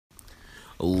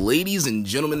Ladies and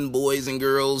gentlemen, boys and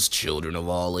girls, children of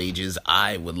all ages,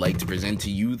 I would like to present to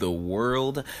you the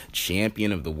World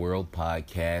Champion of the World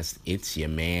podcast. It's your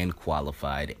man,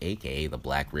 Qualified, a.k.a. the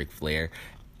Black Ric Flair,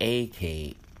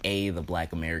 a.k.a. the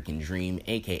Black American Dream,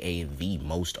 a.k.a. the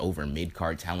most over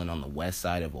mid-card talent on the west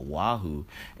side of Oahu.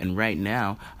 And right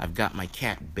now, I've got my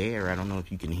cat, Bear. I don't know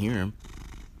if you can hear him.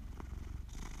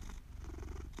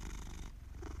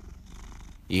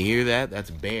 You hear that?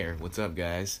 That's Bear. What's up,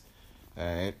 guys?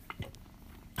 Alright.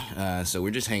 So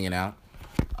we're just hanging out.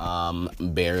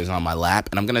 Bear is on my lap,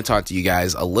 and I'm going to talk to you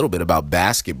guys a little bit about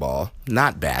basketball.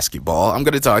 Not basketball. I'm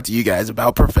going to talk to you guys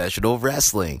about professional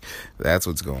wrestling. That's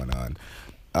what's going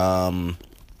on.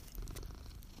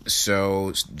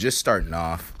 So just starting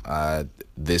off,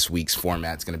 this week's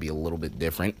format's going to be a little bit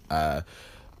different. A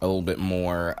little bit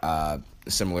more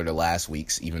similar to last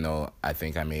week's, even though I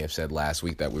think I may have said last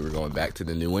week that we were going back to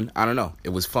the new one. I don't know. It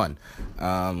was fun.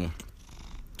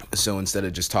 So instead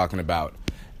of just talking about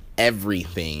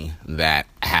everything that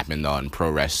happened on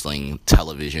pro wrestling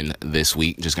television this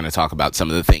week, just going to talk about some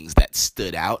of the things that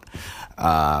stood out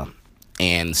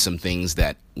and some things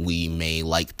that we may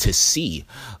like to see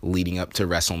leading up to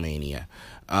WrestleMania.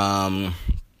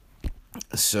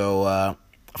 So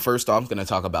first off, I'm going to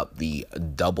talk about the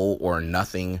Double or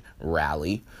Nothing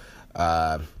rally,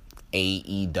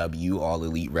 AEW, All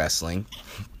Elite Wrestling.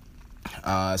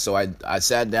 So I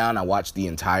sat down, I watched the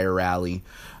entire rally.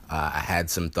 I had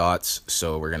some thoughts,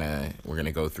 so we're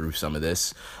gonna go through some of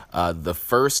this. The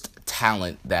first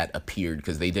talent that appeared,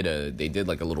 because they did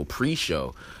like a little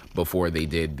pre-show before they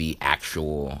did the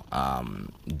actual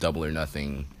Double or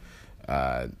Nothing,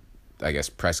 I guess,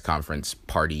 press conference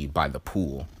party by the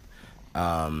pool.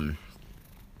 The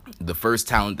first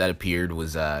talent that appeared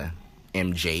was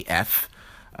MJF.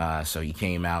 So he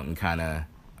came out and kind of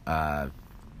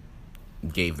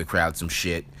gave the crowd some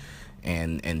shit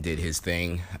and did his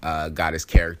thing, got his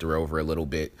character over a little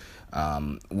bit.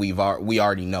 We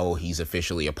already know he's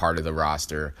officially a part of the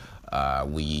roster.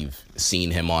 We've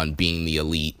seen him on Being the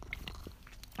Elite.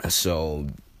 So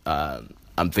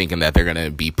I'm thinking that they're going to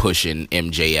be pushing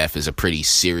MJF as a pretty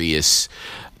serious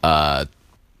upper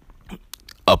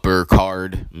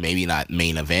card, maybe not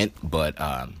main event, but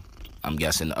I'm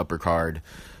guessing upper card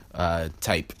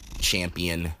type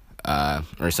champion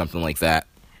or something like that.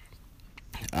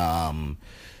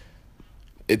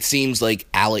 It seems like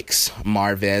Alex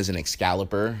Marvez and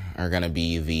Excalibur are going to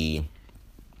be the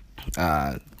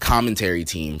commentary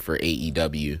team for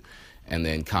AEW, and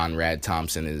then Conrad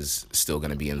Thompson is still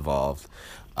going to be involved.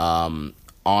 On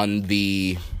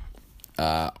the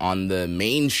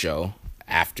main show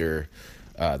after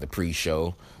the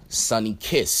pre-show, Sonny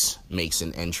Kiss makes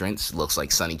an entrance. Looks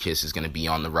like Sonny Kiss is going to be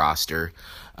on the roster.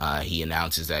 He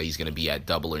announces that he's going to be at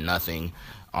Double or Nothing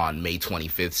on May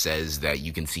 25th, says that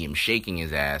you can see him shaking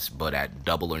his ass, but at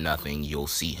Double or Nothing, you'll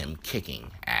see him kicking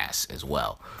ass as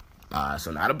well.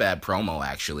 So not a bad promo,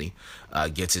 actually.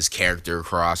 Gets his character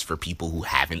across for people who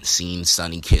haven't seen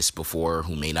Sonny Kiss before,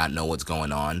 who may not know what's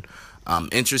going on.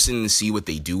 Interesting to see what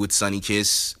they do with Sonny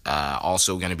Kiss.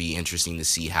 Also going to be interesting to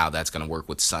see how that's going to work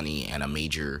with Sonny and a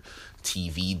major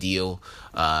TV deal.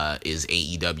 Is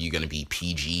AEW going to be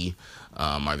PG?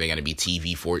 Are they going to be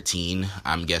TV-14?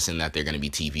 I'm guessing that they're going to be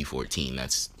TV-14.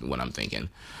 That's what I'm thinking.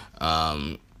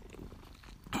 But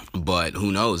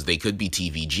who knows? They could be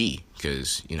TVG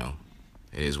because,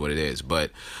 it is what it is.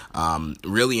 But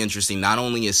really interesting. Not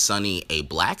only is Sonny a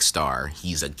black star,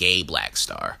 he's a gay black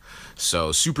star.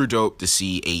 So super dope to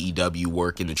see AEW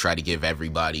working to try to give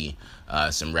everybody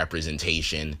some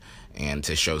representation and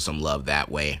to show some love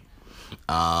that way.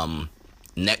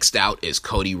 Next out is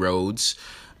Cody Rhodes.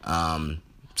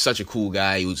 Such a cool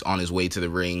guy who's on his way to the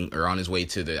ring, or on his way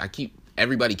to the,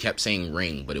 everybody kept saying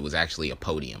ring, but it was actually a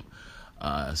podium.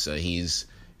 So he's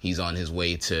on his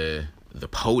way to the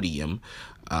podium,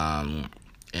 and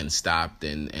stopped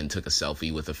and took a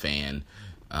selfie with a fan,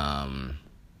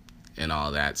 and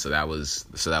all that. So that was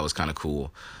kind of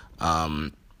cool.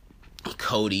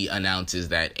 Cody announces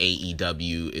that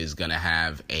AEW is going to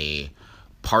have a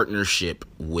partnership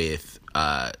with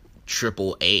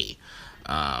Triple A,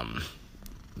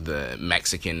 the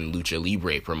Mexican Lucha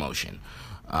Libre promotion.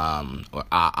 Or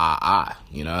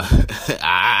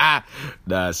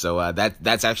so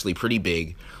that's actually pretty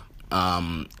big.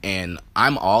 And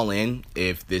I'm all in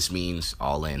if this means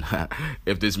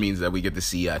if this means that we get to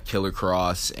see Killer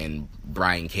Cross and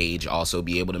Brian Cage also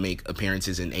be able to make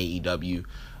appearances in AEW.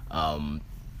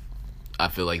 I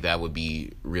feel like that would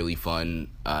be really fun.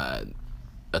 A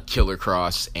Killer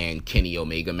Cross and Kenny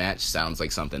Omega match sounds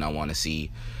like something I want to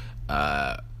see.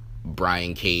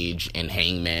 Brian Cage and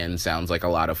Hangman sounds like a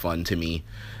lot of fun to me.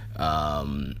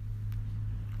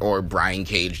 or Brian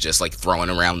Cage just like throwing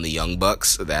around the Young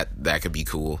Bucks. That could be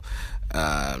cool.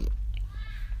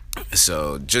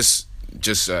 So just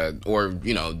or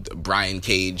Brian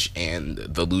Cage and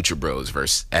the Lucha Bros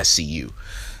versus SCU.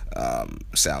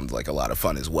 Sounds like a lot of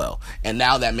fun as well. And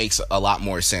now that makes a lot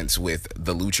more sense with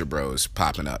the Lucha Bros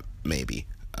popping up, maybe.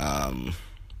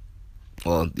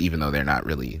 Well, even though they're not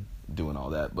really doing all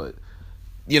that, but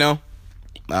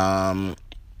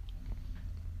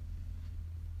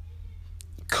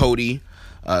Cody,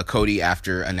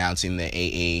 after announcing the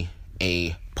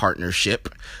AAA partnership,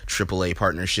 AAA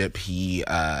partnership, he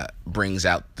brings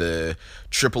out the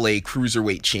AAA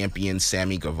Cruiserweight champion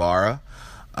Sammy Guevara.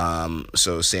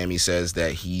 So Sammy says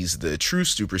that he's the true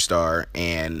superstar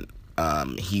and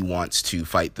he wants to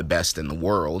fight the best in the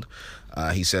world.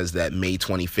 He says that May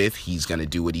 25th, he's going to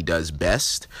do what he does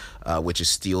best, which is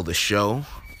steal the show.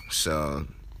 So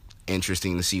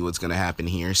interesting to see what's going to happen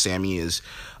here. Sammy is,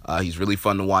 he's really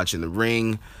fun to watch in the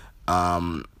ring.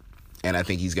 And I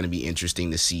think he's going to be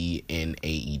interesting to see in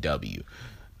AEW.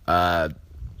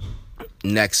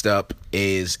 Next up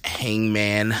is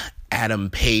Hangman Adam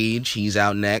Page. He's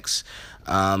out next.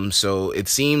 So it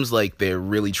seems like they're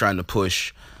really trying to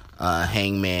push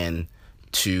Hangman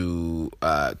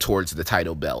towards the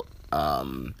title belt.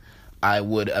 I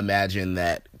would imagine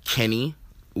that Kenny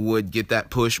would get that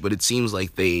push, but it seems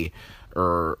like it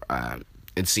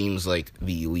seems like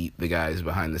the Elite, the guys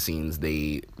behind the scenes,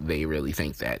 they really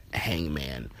think that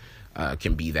Hangman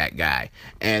can be that guy.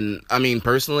 And I mean,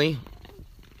 personally,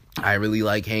 I really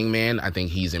like Hangman. I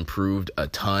think he's improved a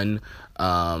ton.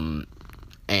 And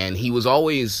he was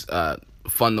always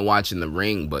fun to watch in the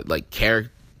ring, but like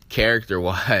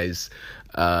character-wise,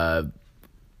 I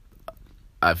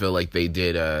feel like they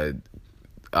did a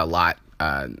lot.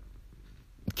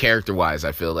 Character-wise,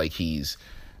 I feel like he's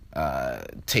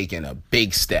taken a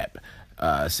big step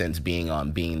since being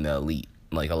the Elite.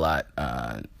 Like a lot,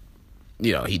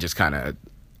 he just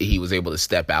he was able to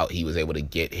step out. He was able to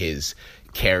get his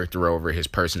character over, his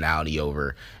personality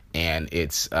over, and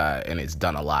it's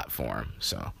done a lot for him.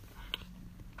 So,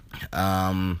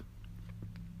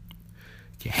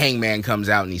 Hangman comes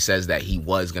out and he says that he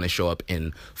was going to show up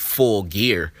in full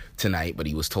gear tonight, but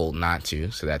he was told not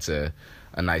to. So that's a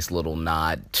nice little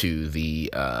nod to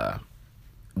the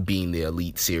being the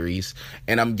Elite series.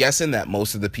 And I'm guessing that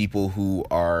most of the people who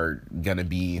are going to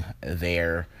be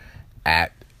there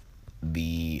at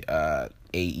the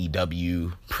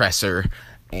AEW presser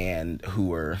and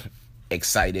who are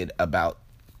excited about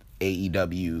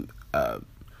AEW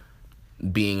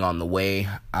being on the way,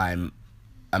 I'm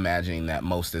imagining that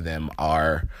most of them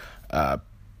are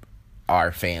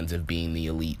fans of being the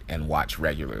Elite and watch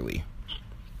regularly.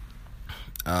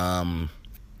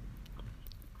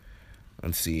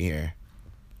 Let's see here.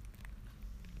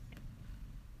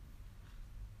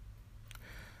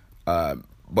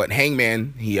 But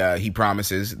Hangman, he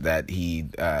promises that he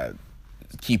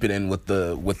keep it in with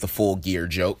the full gear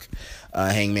joke.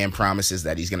 Hangman promises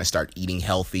that he's going to start eating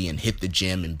healthy and hit the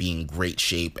gym and be in great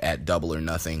shape at Double or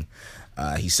Nothing.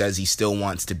 He says he still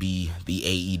wants to be the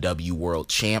AEW World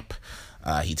Champ.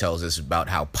 He tells us about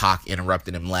how Pac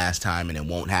interrupted him last time and it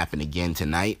won't happen again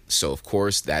tonight. So, of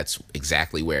course, that's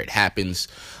exactly where it happens.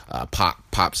 Pac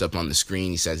pops up on the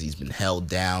screen. He says he's been held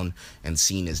down and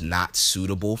seen as not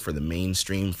suitable for the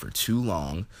mainstream for too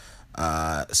long.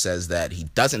 Says that he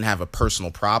doesn't have a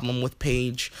personal problem with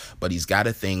Page, but he's got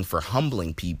a thing for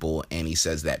humbling people, and he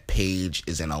says that Page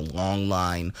is in a long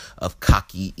line of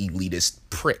cocky elitist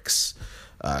pricks.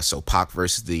 So Pac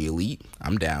versus the Elite,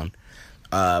 I'm down.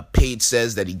 Page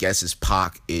says that he guesses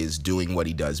Pac is doing what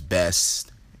he does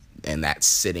best, and that's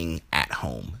sitting at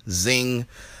home. Zing.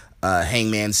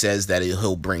 Hangman says that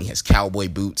he'll bring his cowboy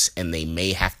boots, and they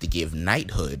may have to give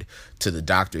knighthood to the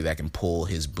doctor that can pull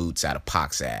his boots out of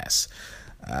Pac's ass.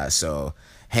 So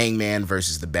Hangman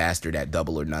versus the Bastard at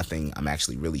Double or Nothing. I'm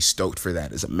actually really stoked for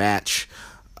that as a match.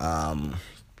 I'm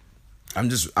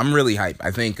really hyped.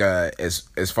 I think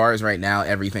as far as right now,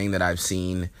 everything that I've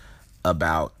seen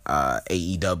about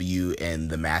AEW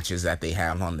and the matches that they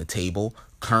have on the table,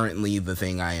 currently the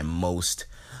thing I am most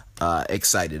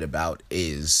excited about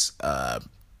is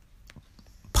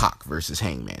Pac versus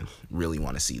Hangman. Really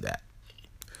want to see that.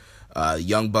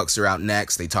 Young Bucks are out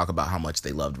next. They talk about how much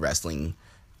they loved wrestling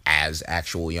as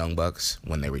actual Young Bucks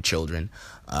when they were children.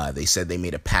 They said they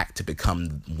made a pact to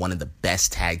become one of the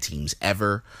best tag teams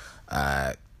ever.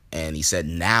 And he said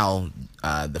now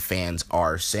the fans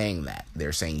are saying that.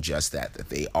 They're saying just that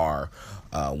they are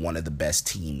one of the best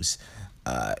teams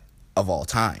of all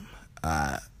time.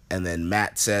 And then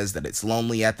Matt says that it's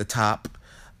lonely at the top.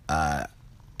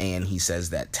 and he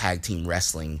says that tag team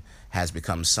wrestling has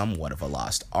become somewhat of a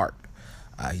lost art.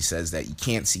 He says that you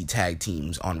can't see tag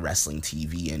teams on wrestling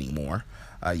TV anymore.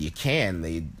 You can,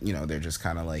 they're just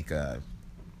kind of like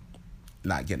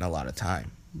not getting a lot of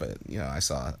time. But I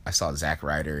saw Zack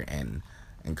Ryder and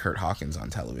Kurt Hawkins on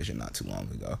television not too long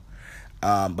ago.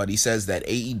 But he says that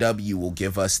AEW will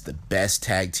give us the best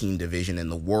tag team division in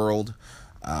the world.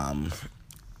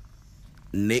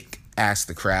 Nick asked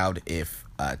the crowd if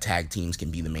tag teams can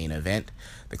be the main event.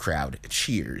 The crowd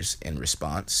cheers in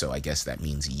response, so I guess that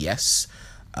means yes.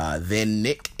 Then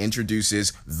Nick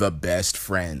introduces the best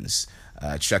friends.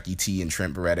 Chucky T and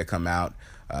Trent Beretta come out.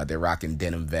 They're rocking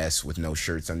denim vests with no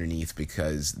shirts underneath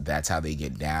because that's how they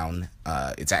get down.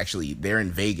 They're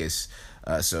in Vegas,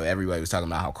 so everybody was talking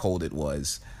about how cold it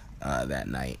was that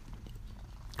night.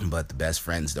 But the best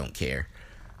friends don't care.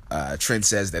 Trent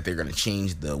says that they're going to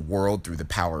change the world through the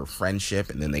power of friendship,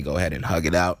 and then they go ahead and hug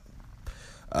it out.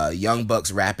 Young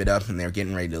Bucks wrap it up, and they're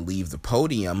getting ready to leave the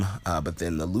podium, but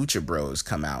then the Lucha Bros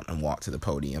come out and walk to the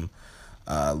podium.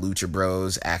 Lucha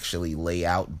Bros actually lay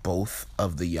out both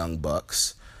of the Young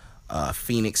Bucks.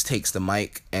 Phoenix takes the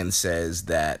mic and says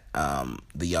that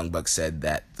the Young Bucks said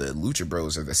that the Lucha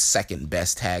Bros are the second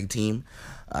best tag team.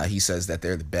 He says that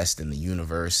they're the best in the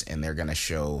universe, and they're going to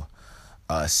show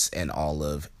us and all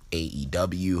of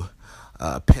AEW.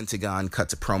 Pentagon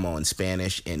cuts a promo in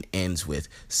Spanish and ends with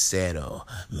Cero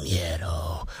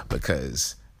Miedo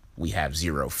because we have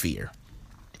zero fear.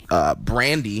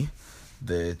 Brandy,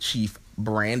 the chief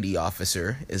brandy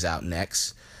officer, is out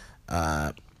next.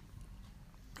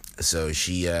 So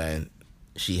she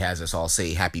has us all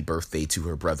say happy birthday to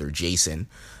her brother Jason.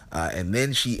 And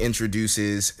then she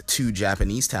introduces two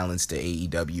Japanese talents to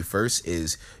AEW. First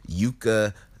is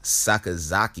Yuka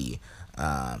Sakazaki.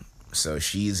 So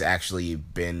she's actually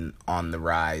been on the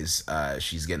rise.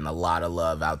 She's getting a lot of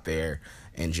love out there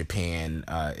in Japan.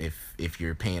 If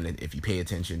you pay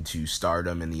attention to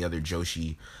Stardom and the other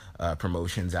Joshi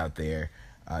promotions out there,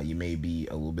 you may be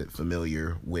a little bit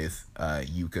familiar with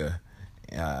Yuka.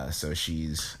 So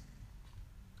she's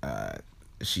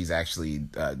actually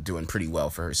doing pretty well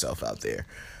for herself out there.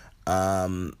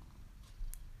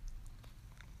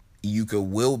 Yuka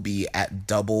will be at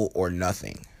Double or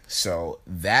Nothing. So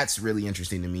that's really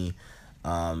interesting to me.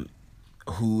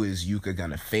 Who is Yuka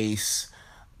gonna face?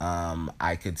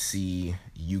 I could see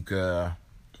Yuka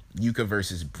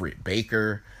versus Britt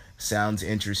Baker. Sounds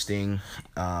interesting.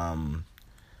 But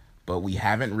we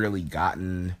haven't really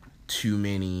gotten too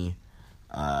many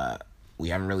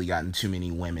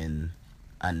women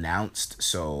announced.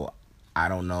 So I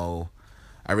don't know.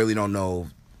 I really don't know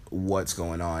what's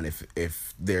going on.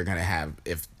 If they're gonna have,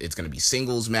 if it's gonna be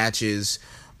singles matches,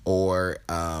 or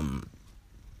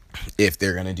if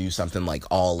they're gonna do something like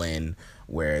All In,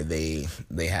 where they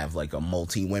have like a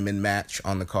multi-women match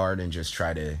on the card and just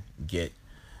try to get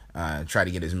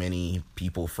as many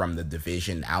people from the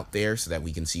division out there so that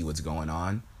we can see what's going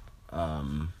on.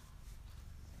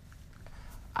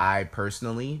 I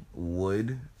personally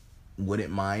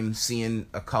wouldn't mind seeing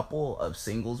a couple of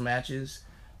singles matches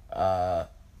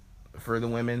for the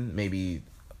women, maybe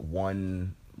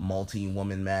one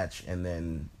multi-woman match and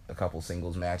then a couple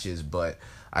singles matches, but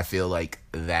I feel like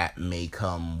that may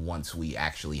come once we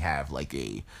actually have like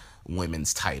a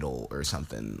women's title or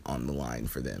something on the line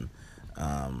for them.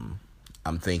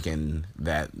 I'm thinking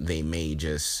that they may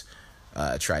just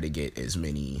try to get as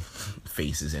many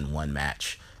faces in one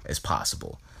match as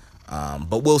possible,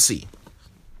 but we'll see.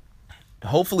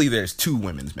 Hopefully there's two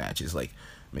women's matches, like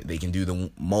they can do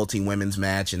the multi-women's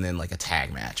match and then like a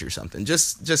tag match or something,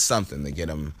 just something to get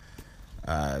them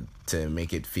to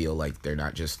make it feel like they're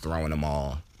not just throwing them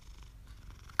all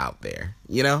out there,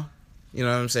 you know what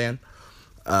I'm saying?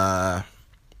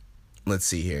 Let's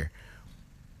see here.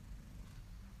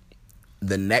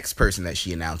 The next person that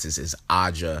she announces is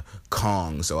Aja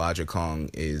Kong. So Aja Kong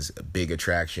is a big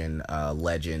attraction,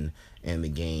 legend in the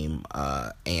game,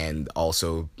 and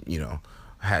also,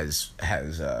 has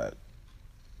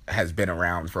been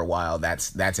around for a while.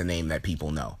 That's a name that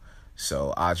people know.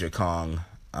 So Aja Kong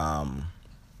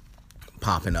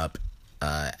popping up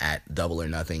at Double or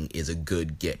Nothing is a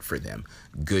good get for them.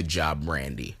 Good job,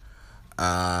 Brandy.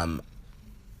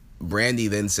 Brandy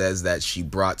then says that she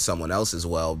brought someone else as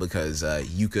well because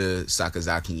Yuka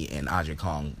Sakazaki and Aja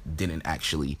Kong didn't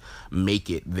actually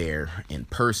make it there in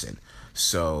person.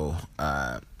 So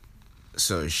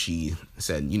she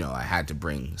said, I had to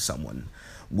bring someone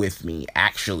with me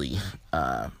actually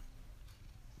out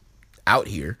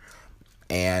here.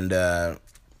 And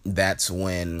that's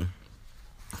when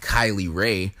Kylie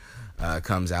Rae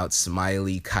comes out,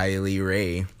 Smiley Kylie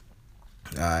Rae.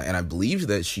 And I believe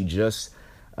that she just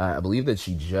I believe that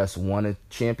she just won a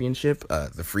championship,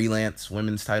 the freelance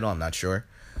women's title. I'm not sure.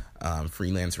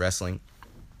 Freelance wrestling.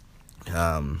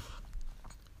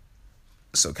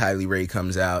 So Kylie Rae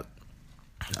comes out,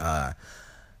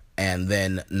 and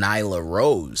then Nyla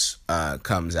Rose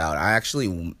comes out. I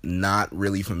actually not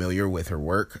really familiar with her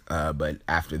work, but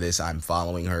after this, I'm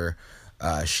following her.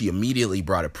 She immediately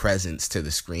brought a presence to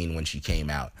the screen when she came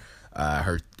out.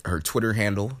 Her Twitter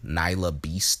handle, Nyla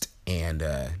Beast, and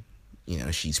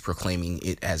she's proclaiming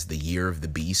it as the year of the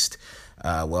beast.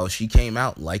 Well, she came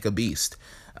out like a beast.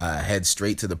 Head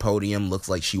straight to the podium. Looks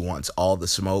like she wants all the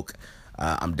smoke.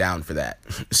 I'm down for that.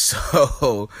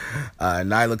 So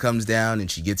Nyla comes down and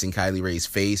she gets in Kylie Rae's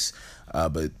face,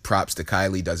 but props to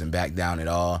Kylie, doesn't back down at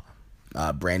all.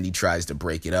 Brandy tries to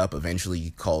break it up,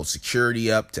 eventually calls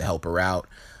security up to help her out.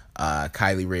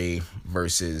 Kylie Rae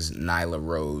versus Nyla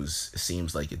Rose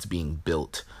seems like it's being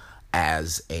built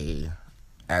as a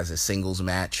singles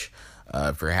match.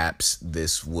 Perhaps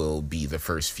this will be the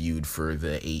first feud for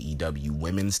the AEW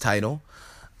women's title.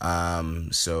 I'm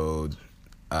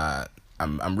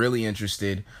really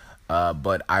interested,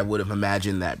 but I would have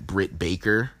imagined that Britt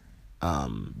Baker,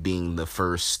 being the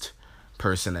first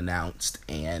person announced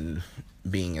and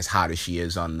being as hot as she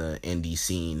is on the indie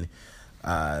scene,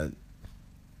 and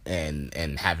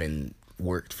having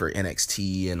worked for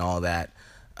NXT and all that,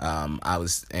 I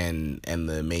was and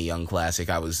the Mae Young Classic,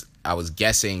 I was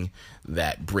guessing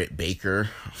that Britt Baker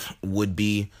would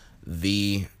be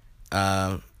the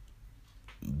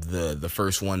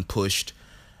first one pushed.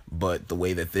 But the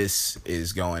way that this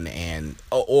is going, and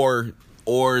or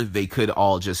they could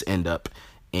all just end up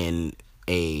in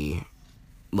a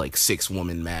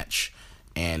 6-woman match,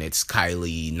 and it's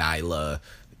Kylie, Nyla,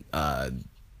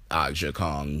 Aja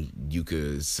Kong,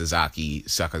 Yuka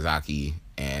Sakazaki,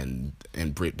 and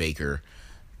Britt Baker,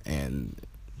 and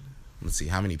let's see,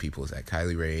 how many people is that?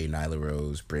 Kylie Rae, Nyla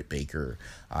Rose, Britt Baker,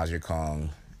 Aja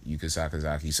Kong, Yuka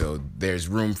Sakazaki. So there's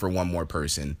room for one more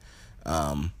person.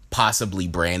 Possibly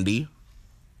Brandy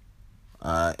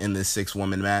in this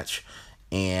 6-woman match,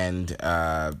 and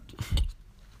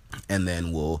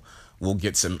then we'll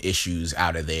get some issues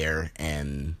out of there,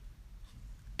 and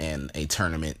a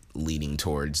tournament leading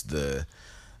towards the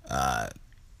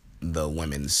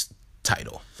women's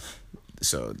title.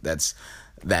 So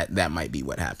that might be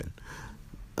what happened.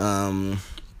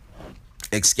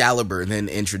 Excalibur then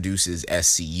introduces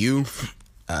SCU.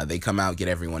 They come out, get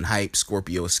everyone hyped.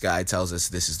 Scorpio Sky tells us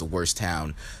this is the worst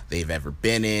town they've ever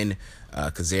been in.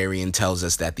 Kazarian tells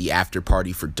us that the after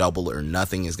party for Double or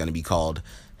Nothing is going to be called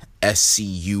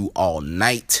SCU All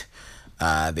Night.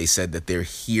 They said that they're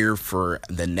here for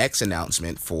the next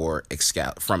announcement from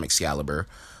Excalibur.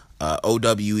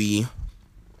 OWE,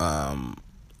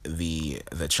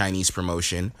 the Chinese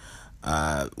promotion,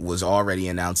 was already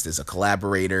announced as a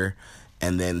collaborator.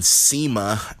 And then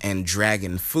SEMA and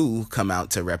Dragon Fu come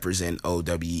out to represent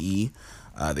OWE.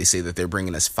 They say that they're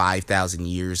bringing us 5,000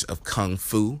 years of Kung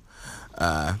Fu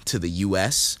to the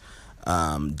U.S.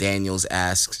 Daniels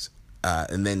asks,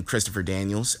 and then Christopher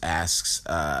Daniels asks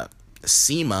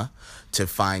SEMA to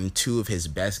find 2 of his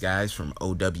best guys from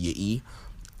OWE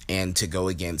and to go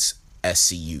against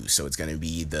SCU. So it's going to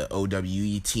be the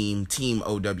OWE Team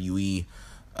OWE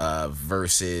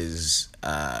versus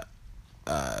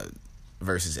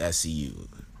SCU,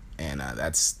 and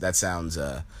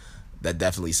that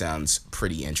definitely sounds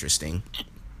pretty interesting.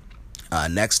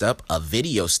 Next up, a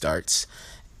video starts,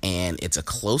 and it's a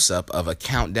close-up of a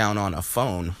countdown on a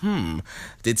phone.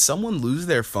 Did someone lose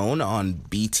their phone on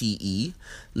BTE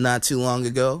not too long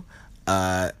ago?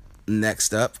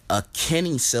 Next up, a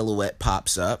Kenny silhouette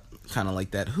pops up, kind of like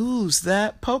that "Who's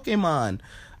that Pokemon?"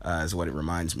 Is what it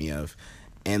reminds me of.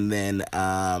 And then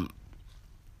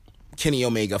Kenny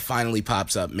Omega finally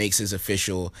pops up, makes his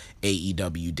official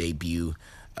AEW debut.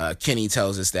 Kenny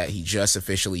tells us that he just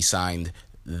officially signed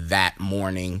that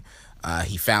morning.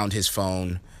 He found his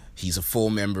phone. He's a full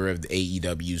member of the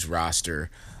AEW's roster.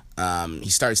 He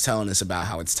starts telling us about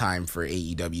how it's time for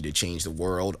AEW to change the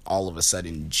world. All of a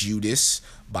sudden, Judas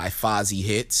by Fozzy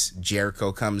hits.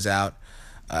 Jericho comes out.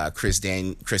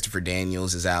 Christopher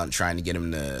Daniels is out and trying to get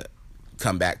him to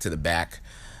come back to the back.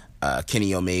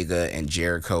 Kenny Omega and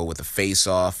Jericho with a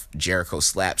face-off. Jericho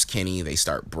slaps Kenny. They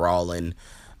start brawling.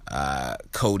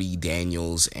 Cody,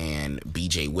 Daniels, and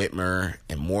BJ Whitmer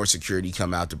and more security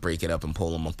come out to break it up and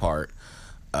pull them apart.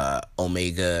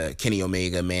 Kenny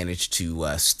Omega managed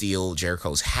to steal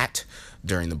Jericho's hat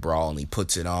during the brawl, and he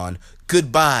puts it on.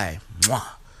 Goodbye,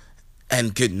 mwah,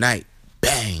 and good night,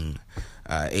 bang.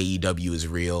 AEW is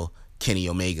real. Kenny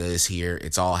Omega is here.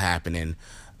 It's all happening.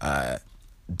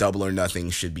 Double or Nothing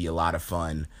should be a lot of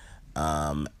fun.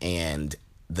 And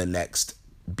the next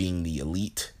being the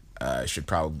Elite. Should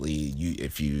probably,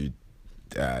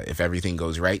 if everything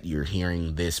goes right, you're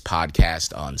hearing this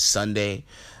podcast on Sunday.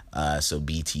 So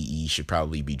BTE should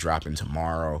probably be dropping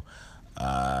tomorrow.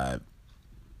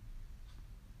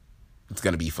 It's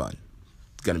going to be fun.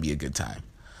 It's going to be a good time.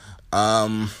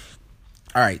 All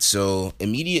right, so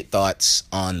immediate thoughts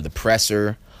on the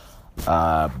presser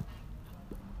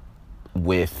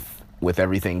with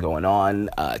everything going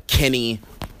on. Kenny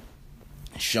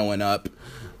showing up.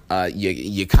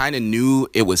 You kind of knew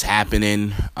it was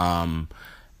happening, and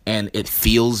it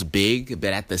feels big,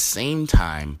 but at the same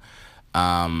time,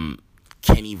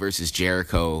 Kenny versus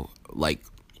Jericho, like,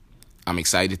 I'm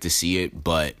excited to see it,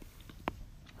 but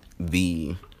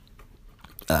we've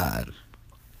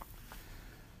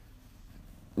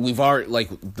already, like,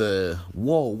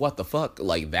 whoa, what the fuck,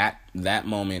 like, that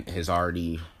moment has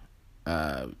already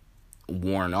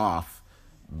worn off,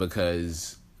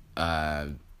 because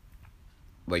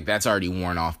like, that's already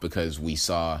worn off because we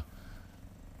saw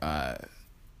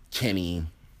Kenny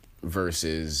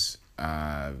versus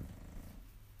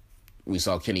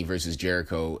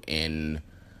Jericho in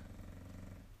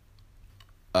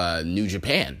New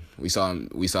Japan. We saw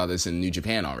this in New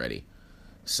Japan already.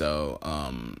 So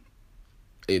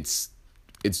it's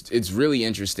really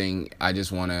interesting. I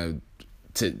just want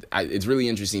it's really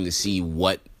interesting to see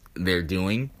what they're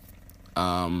doing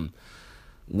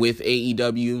with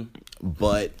AEW,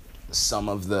 but some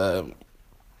of the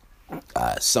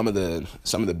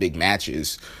big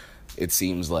matches, it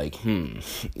seems like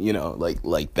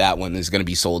like that one is going to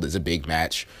be sold as a big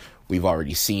match. We've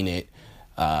already seen it,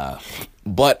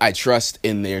 but I trust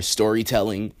in their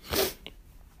storytelling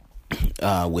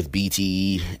with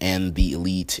BTE and the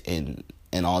Elite and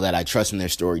all that. I trust in their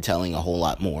storytelling a whole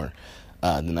lot more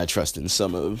than I trust in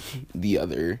some of the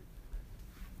other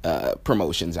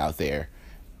promotions out there.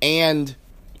 And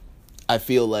I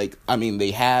feel like, I mean,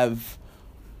 they have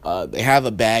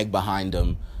a bag behind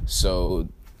them, so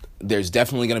there's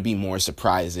definitely going to be more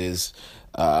surprises.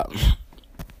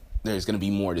 There's going to be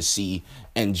more to see,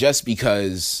 and just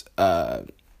because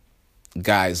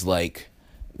guys like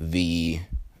the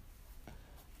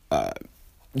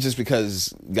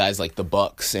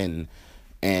Bucks and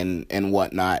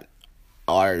whatnot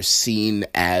are seen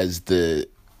as the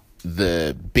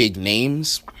big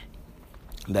names,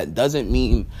 that doesn't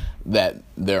mean that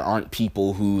there aren't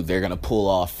people who they're going to pull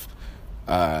off,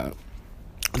 that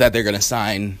they're going to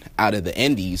sign out of the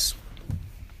indies.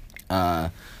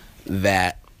 That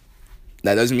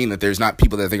doesn't mean that there's not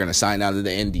people that they're going to sign out of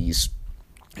the indies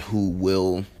who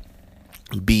will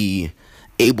be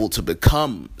able to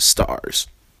become stars.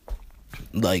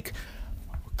 Like,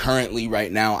 currently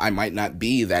right now, I might not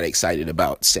be that excited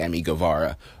about Sammy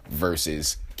Guevara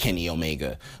versus Kenny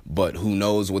Omega, but who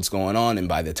knows what's going on, and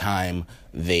by the time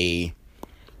they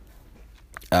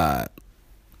have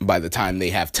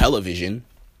television,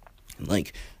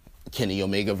 like, Kenny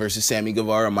Omega versus Sammy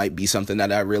Guevara might be something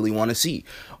that I really want to see,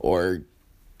 or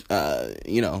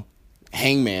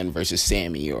Hangman versus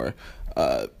Sammy, or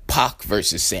Pac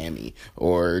versus Sammy,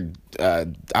 or I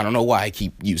don't know why I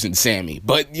keep using Sammy,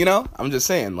 but I'm just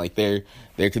saying, like, there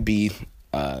could be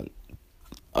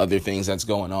other things that's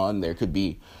going on. There could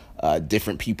be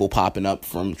different people popping up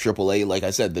from AAA. Like I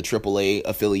said, the AAA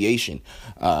affiliation.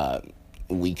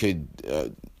 We could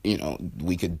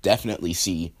definitely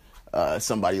see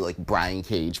somebody like Brian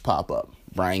Cage pop up.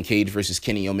 Brian Cage versus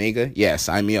Kenny Omega. Yeah,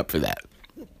 sign me up for that.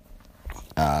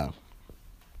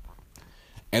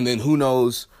 And then who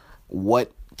knows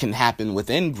what can happen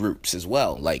within groups as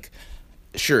well. Like,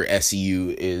 sure,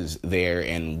 SCU is there,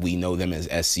 and we know them as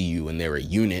SCU, and they're a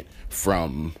unit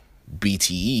from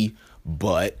BTE,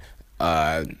 but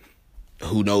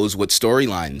who knows what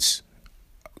storylines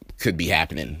could be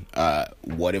happening.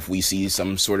 What if we see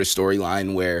some sort of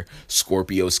storyline where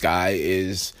Scorpio Sky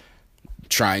is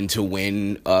trying to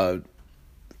win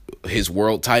his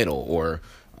world title, or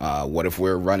what if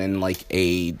we're running like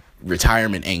a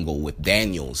retirement angle with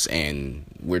Daniels and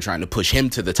we're trying to push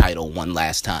him to the title one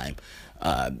last time.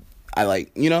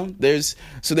 There's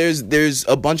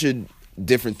a bunch of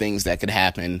different things that could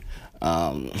happen.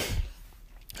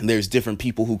 There's different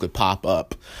people who could pop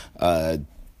up. ACH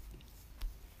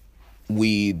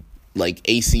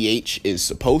is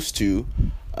supposed to,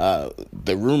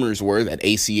 the rumors were that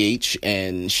ACH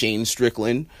and Shane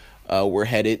Strickland were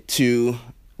headed to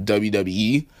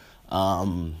WWE.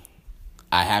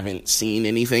 I haven't seen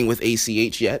anything with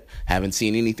ACH yet. Haven't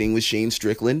seen anything with Shane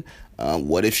Strickland.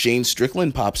 What if Shane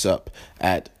Strickland pops up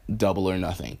at Double or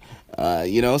Nothing?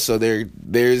 So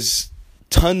there's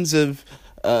tons of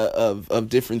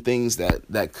different things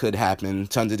that could happen.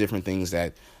 Tons of different things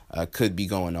that could be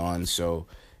going on. So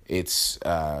it's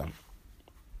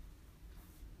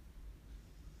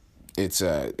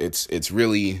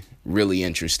really, really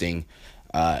interesting,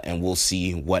 and we'll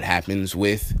see what happens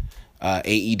with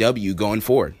AEW going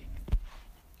forward.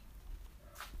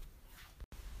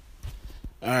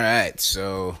 All right,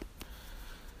 so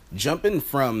jumping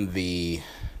from the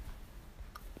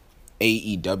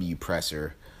AEW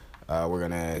presser, we're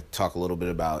going to talk a little bit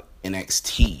about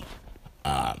NXT,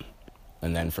 and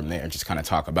then from there just kind of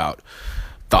talk about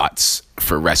thoughts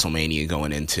for WrestleMania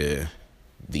going into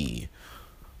the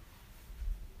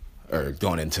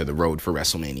road for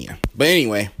WrestleMania. But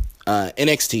anyway,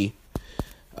 NXT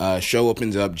show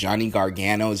opens up. Johnny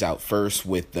Gargano is out first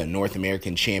with the North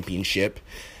American Championship.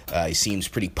 He seems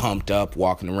pretty pumped up,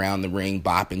 walking around the ring,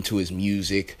 bopping to his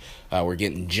music. We're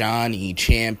getting Johnny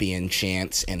Champion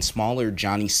chants and smaller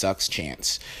Johnny Sucks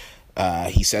chants.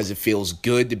 He says it feels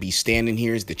good to be standing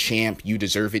here as the champ. You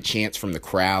deserve it chants from the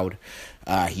crowd.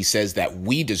 He says that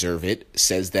we deserve it,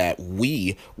 says that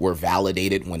we were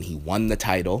validated when he won the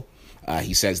title.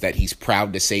 He says that he's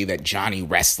proud to say that Johnny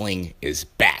Wrestling is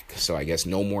back. So I guess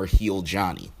no more heel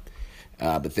Johnny.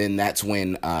 But then that's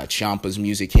when Ciampa's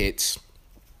music hits.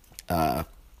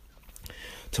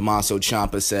 Tommaso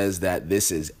Ciampa says that this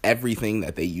is everything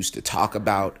that they used to talk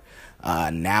about.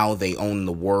 Now they own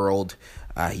the world.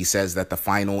 He says that the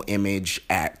final image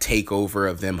at TakeOver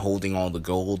of them holding all the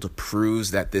gold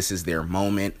proves that this is their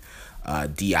moment.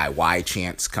 DIY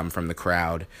chants come from the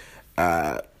crowd.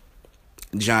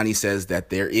 Johnny says that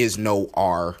there is no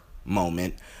R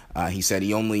moment. He said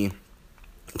he only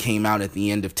came out at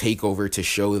the end of TakeOver to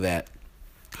show that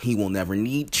he will never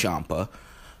need Ciampa.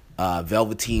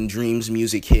 Velveteen Dream's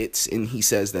music hits, and he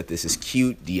says that this is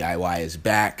cute. DIY is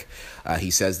back.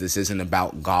 He says this isn't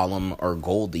about Gollum or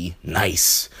Goldie,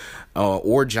 nice,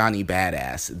 or Johnny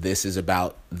Badass. This is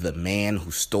about the man who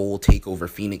stole TakeOver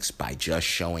Phoenix by just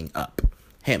showing up,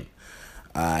 him.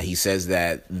 He says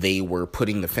that they were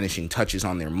putting the finishing touches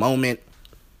on their moment.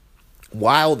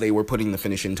 While they were putting the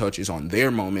finishing touches on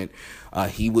their moment,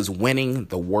 he was winning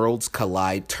the Worlds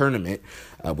Collide tournament,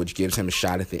 which gives him a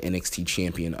shot at the NXT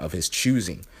champion of his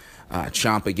choosing.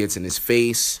 Ciampa gets in his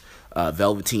face.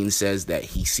 Velveteen says that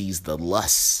he sees the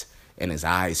lust in his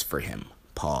eyes for him.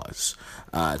 Pause.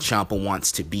 Ciampa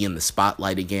wants to be in the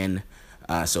spotlight again.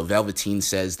 So Velveteen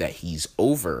says that he's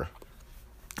over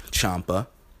Ciampa,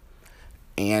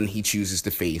 and he chooses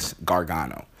to face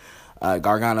Gargano.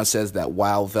 Gargano says that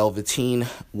while Velveteen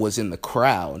was in the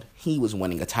crowd, he was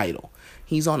winning a title.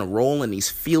 He's on a roll and he's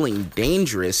feeling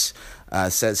dangerous.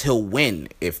 Says he'll win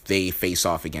if they face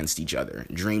off against each other.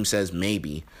 Dream says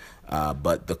maybe.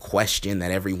 But the question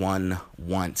that everyone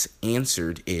wants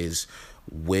answered is,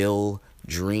 will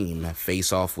Dream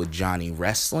face off with Johnny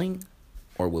Wrestling,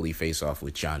 or will he face off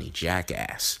with Johnny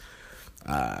Jackass?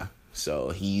 So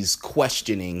he's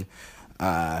questioning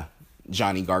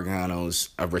Johnny Gargano's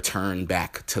return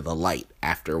back to the light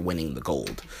after winning the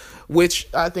gold, which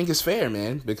I think is fair,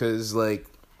 man, because like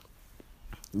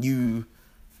you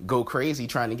go crazy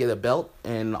trying to get a belt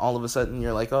and all of a sudden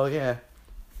you're like, oh yeah,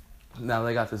 now that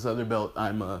I got this other belt,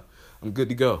 I'm good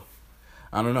to go.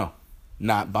 I don't know,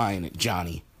 not buying it,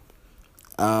 Johnny.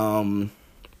 Gargano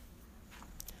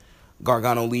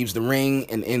leaves the ring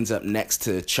and ends up next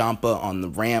to Ciampa on the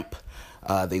ramp.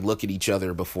 They look at each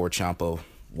other before Ciampa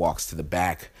walks to the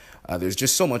back. There's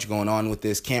just so much going on with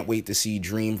this. Can't wait to see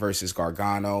Dream versus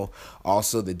Gargano.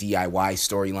 Also, the DIY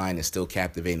storyline is still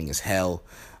captivating as hell.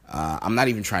 I'm not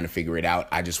even trying to figure it out.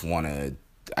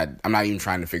 I'm not even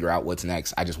trying to figure out what's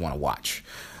next. I just want to watch.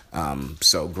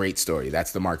 So great story.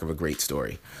 That's the mark of a great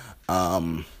story.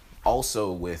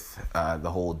 Also with the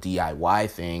whole DIY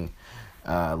thing,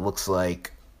 looks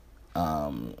like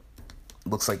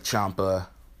Ciampa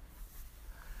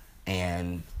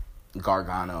and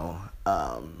Gargano,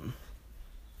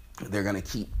 they're going to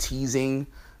keep teasing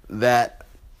that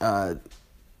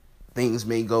things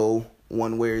may go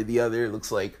one way or the other. It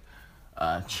looks like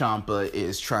Ciampa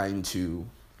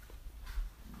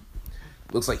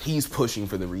looks like he's pushing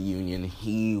for the reunion.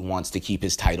 He wants to keep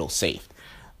his title safe.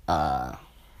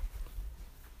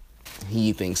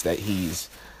 He thinks that he's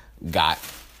got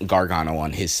Gargano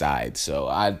on his side. So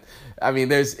I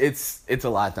mean, it's a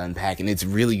lot to unpack, and it's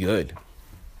really good.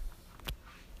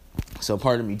 So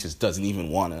part of me just doesn't even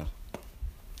want to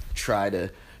try to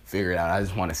figure it out. I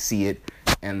just want to see it,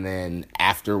 and then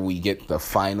after we get the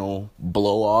final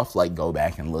blow off, like go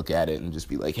back and look at it and just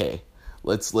be like, hey,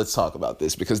 let's talk about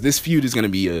this, because this feud is going to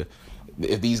be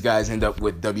if these guys end up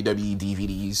with WWE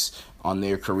DVDs on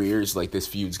their careers, like this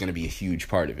feud's going to be a huge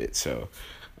part of it. So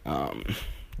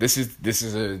this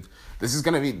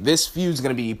feud's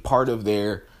going to be part of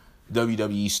their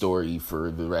WWE story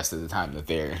for the rest of the time that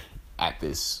they're at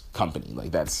this company.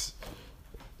 Like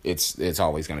it's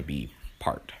always gonna be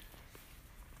part.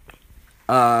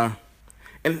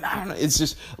 And I don't know, it's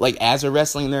just like, as a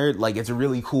wrestling nerd, like, it's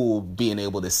really cool being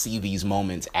able to see these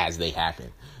moments as they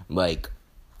happen. Like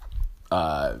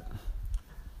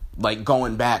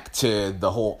going back to the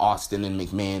whole Austin and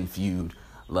McMahon feud,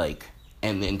 like,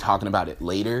 and then talking about it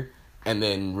later, and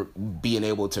then being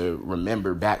able to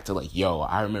remember back to, like, yo,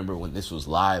 I remember when this was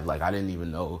live, like, I didn't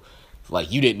even know,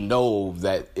 like, you didn't know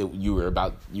that you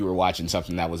were watching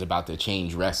something that was about to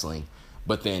change wrestling.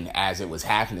 But then as it was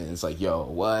happening, it's like, yo,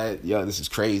 what? Yo, this is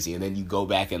crazy. And then you go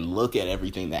back and look at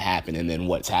everything that happened and then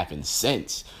what's happened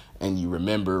since. And you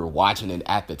remember watching it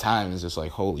at the time. It's just like,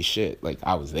 holy shit, like,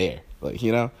 I was there. Like,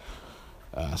 you know?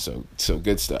 So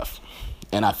good stuff.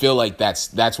 And I feel like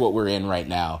that's what we're in right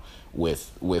now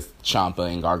with Ciampa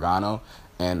and Gargano.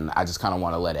 And I just kind of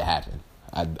want to let it happen.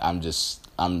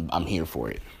 I'm here for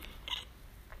it.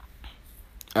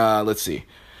 Let's see.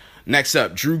 Next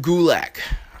up, Drew Gulak.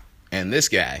 And this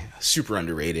guy, super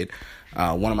underrated,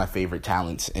 one of my favorite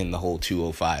talents in the whole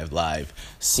 205 Live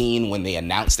scene. When they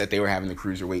announced that they were having the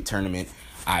Cruiserweight tournament,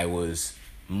 I was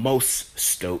most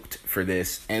stoked for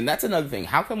this. And that's another thing.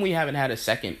 How come we haven't had a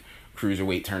second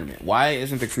Cruiserweight tournament? Why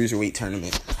isn't the Cruiserweight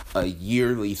tournament a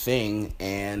yearly thing?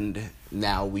 And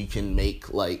now we can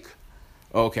make, like,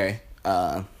 okay,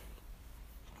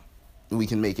 we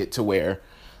can make it to where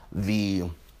the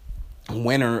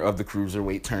winner of the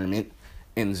Cruiserweight tournament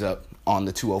ends up on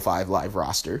the 205 Live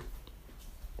roster.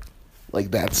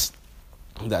 Like, that's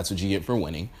what you get for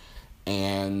winning.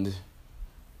 And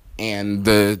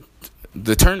the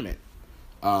tournament,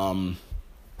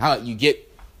 how you get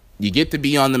to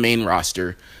be on the main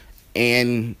roster,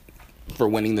 and for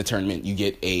winning the tournament you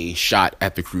get a shot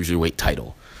at the Cruiserweight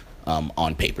title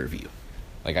on pay-per-view.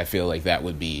 Like, I feel like that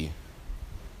would be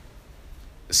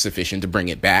sufficient to bring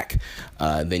it back.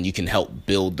 Then you can help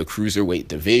build the Cruiserweight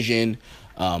division.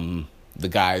 The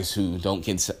guys who don't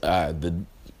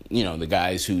the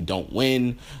guys who don't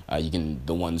win,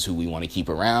 the ones who we want to keep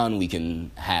around, we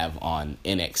can have on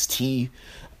NXT,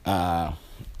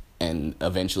 and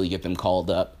eventually get them called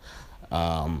up.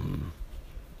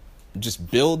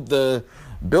 Just build the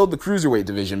Cruiserweight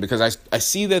division, because I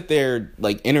see that they're,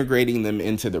 like, integrating them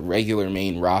into the regular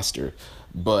main roster.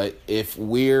 But if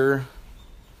we're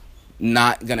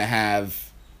not gonna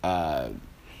have,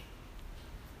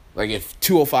 like, if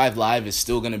 205 Live is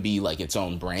still gonna be, like, its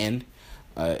own brand,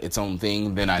 its own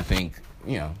thing, then I think,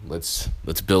 let's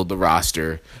build the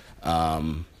roster.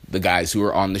 The guys who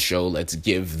are on the show, let's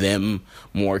give them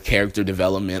more character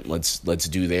development. Let's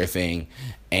do their thing.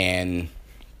 And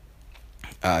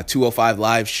 205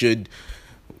 Live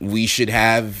we should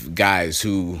have guys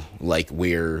who, like,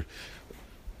 we're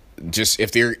just,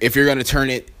 if you're going to turn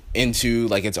it into,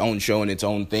 like, its own show and its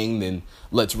own thing, then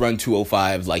let's run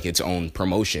 205 like its own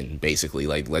promotion, basically.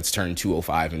 Like, let's turn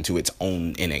 205 into its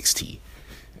own NXT,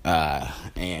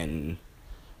 and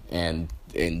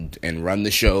run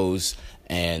the shows,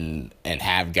 and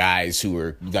have guys who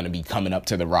are going to be coming up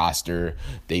to the roster,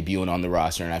 debuting on the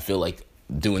roster. And I feel like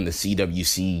doing the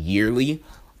CWC yearly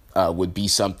would be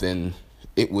something.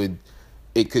 It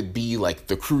could be like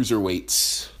the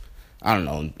Cruiserweights, I don't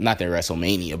know, not their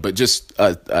WrestleMania, but just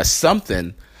a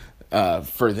something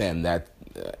for them that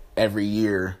every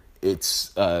year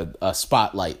it's a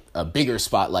spotlight, a bigger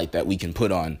spotlight that we can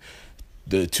put on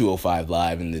the 205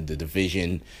 Live and the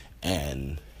division,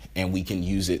 and we can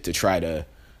use it to try to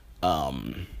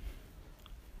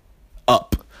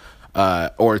up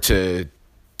or to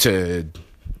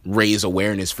raise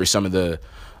awareness for some of the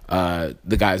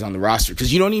guys on the roster,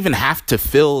 because you don't even have to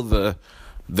fill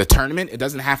the tournament. It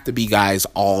doesn't have to be guys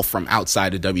all from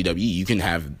outside of WWE. You can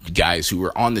have guys who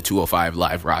are on the 205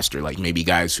 Live roster, like maybe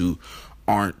guys who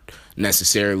aren't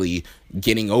necessarily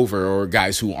getting over, or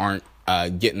guys who aren't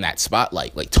getting that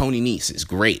spotlight. Like Tony Nese is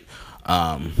great,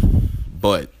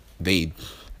 but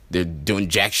they're doing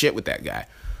jack shit with that guy.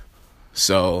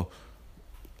 So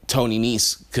Tony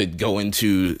Nese could go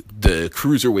into the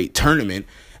Cruiserweight tournament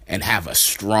and have a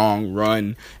strong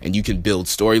run, and you can build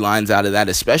storylines out of that,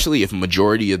 especially if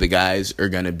majority of the guys are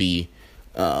going to be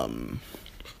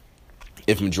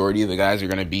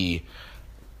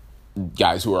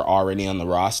guys who are already on the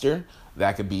roster.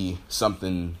 That could be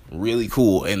something really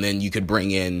cool. And then you could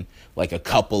bring in like a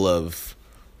couple of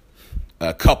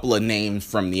names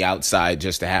from the outside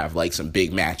just to have like some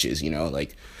big matches,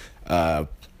 like a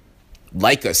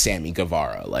Sammy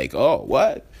Guevara, like, oh,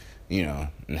 what? And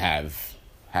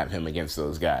have him against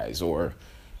those guys. Or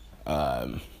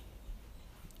I'm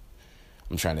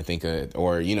trying to think of,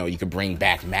 or you could bring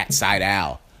back Matt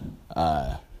Sydal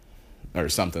or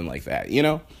something like that. You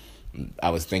know, I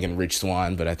was thinking Rich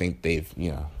Swann, but I think they've,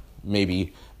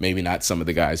 maybe not some of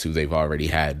the guys who they've already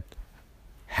had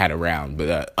around.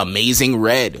 But Amazing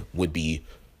Red would be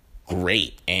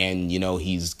great, and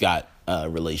he's got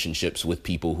relationships with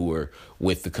people who are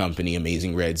with the company.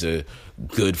 Amazing Red's a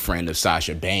good friend of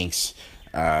Sasha Banks,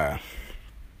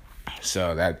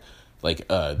 so that like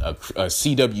a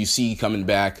CWC coming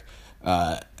back,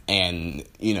 and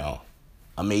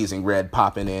Amazing Red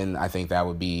popping in. I think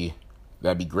that'd be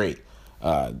great.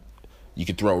 You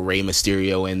could throw Rey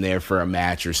Mysterio in there for a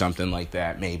match or something like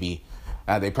that. Maybe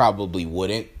they probably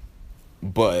wouldn't,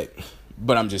 but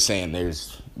I'm just saying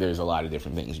there's a lot of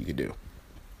different things you could do.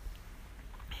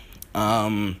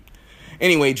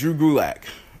 Anyway, Drew Gulak,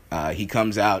 he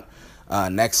comes out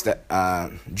next.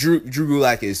 Drew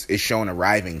Gulak is shown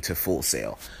arriving to Full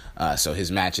Sail, so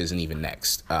his match isn't even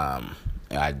next.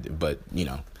 But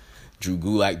Drew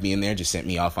Gulak being there just sent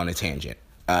me off on a tangent.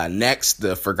 Next,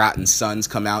 the Forgotten Sons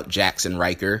come out. Jackson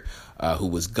Riker, who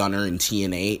was Gunner in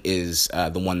TNA, is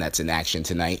the one that's in action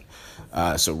tonight.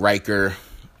 So Riker,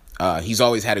 he's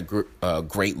always had a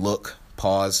great look.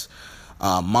 Pause.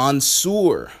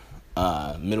 Mansoor,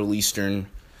 Middle Eastern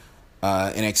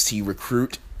NXT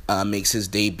recruit, makes his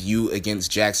debut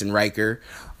against Jackson Riker.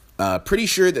 Pretty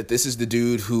sure that this is the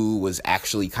dude who was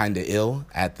actually kind of ill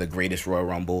at the Greatest Royal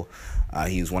Rumble.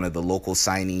 He was one of the local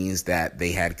signees that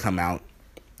they had come out.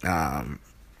 When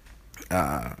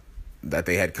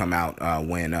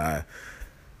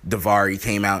Daivari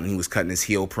came out and he was cutting his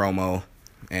heel promo,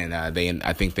 and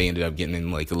I think they ended up getting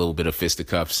in like a little bit of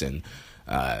fisticuffs, and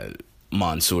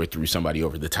Mansoor threw somebody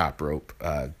over the top rope.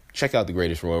 Check out the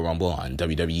Greatest Royal Rumble on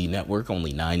WWE Network,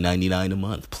 only $9.99 a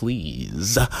month.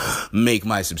 Please make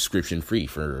my subscription free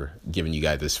for giving you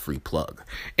guys this free plug.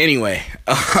 Anyway,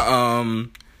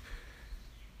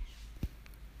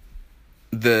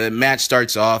 the match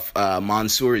starts off.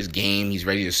 Mansoor is game. He's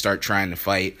ready to start trying to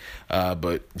fight,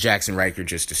 but Jackson Riker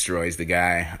just destroys the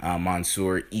guy.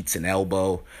 Mansoor eats an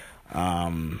elbow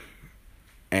and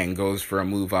goes for a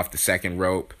move off the second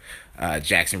rope.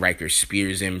 Jackson Riker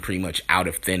spears him pretty much out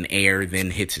of thin air, then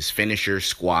hits his finisher,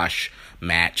 squash,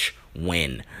 match,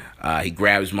 win. He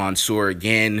grabs Mansoor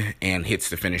again and hits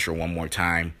the finisher one more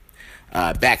time.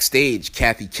 Backstage,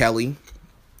 Kathy Kelly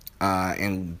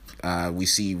and we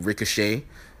see Ricochet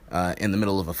in the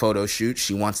middle of a photo shoot.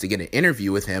 She wants to get an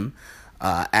interview with him.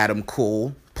 Adam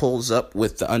Cole pulls up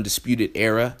with the Undisputed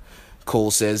Era.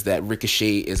 Cole says that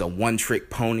Ricochet is a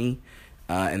one-trick pony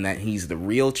and that he's the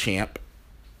real champ.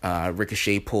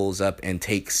 Ricochet pulls up and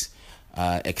takes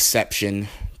exception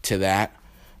to that.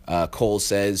 Cole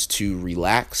says to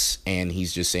relax, and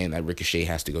he's just saying that Ricochet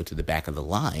has to go to the back of the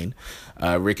line.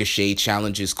 Ricochet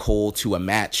challenges Cole to a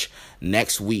match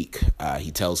next week.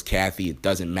 He tells Kathy it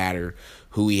doesn't matter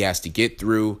who he has to get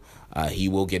through. He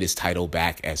will get his title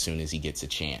back as soon as he gets a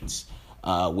chance.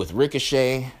 With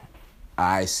Ricochet,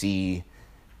 I see...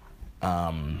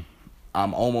 I'm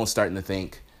almost starting to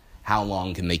think, how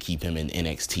long can they keep him in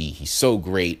NXT? He's so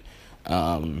great.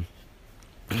 And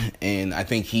I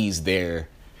think he's there.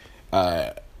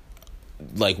 It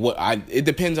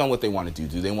depends on what they want to do.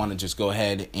 Do they want to just go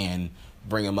ahead and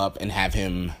bring him up and have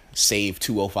him save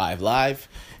 205 Live,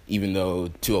 even though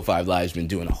 205 Live has been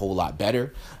doing a whole lot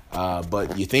better?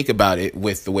 But you think about it,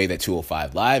 with the way that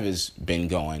 205 Live has been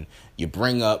going, you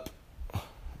bring up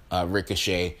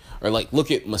Ricochet, or look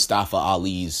at Mustafa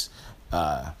Ali's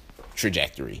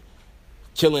trajectory,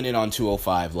 killing it on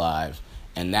 205 Live,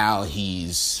 and now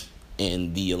he's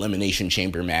in the Elimination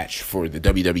Chamber match for the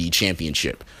WWE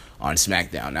Championship on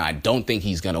SmackDown. Now, I don't think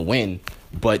he's going to win,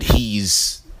 but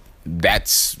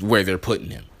that's where they're putting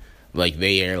him.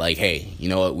 They are like, hey, you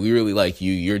know what? We really like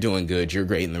you. You're doing good. You're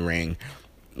great in the ring.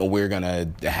 We're going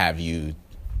to have you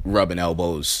rubbing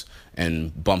elbows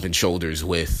and bumping shoulders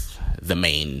with the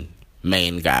main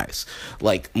guys.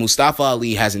 Mustafa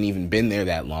Ali hasn't even been there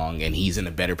that long, and he's in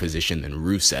a better position than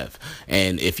Rusev.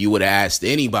 And if you would have asked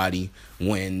anybody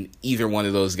when either one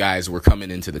of those guys were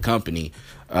coming into the company,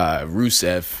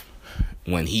 Rusev,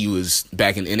 when he was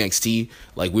back in NXT,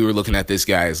 we were looking at this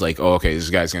guy as oh, okay, this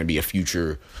guy's going to be a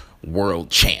future world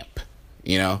champ,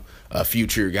 a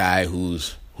future guy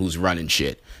who's running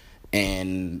shit.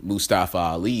 And Mustafa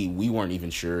Ali, we weren't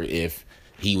even sure if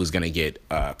he was going to get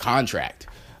a contract.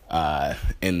 I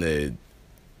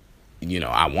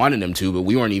wanted him to, but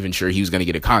we weren't even sure he was going to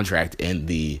get a contract in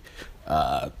the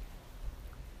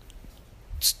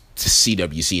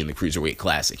CWC in the Cruiserweight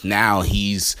Classic. Now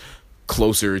he's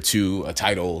closer to a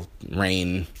title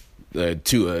reign, the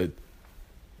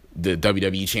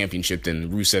WWE Championship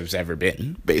than Rusev's ever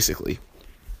been, basically.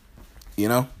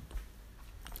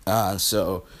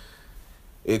 So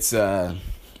it's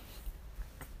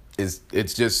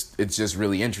it's just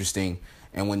really interesting.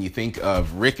 And when you think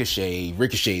of Ricochet,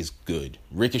 Ricochet's good.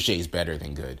 Ricochet's better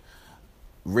than good.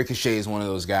 Ricochet is one of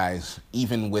those guys,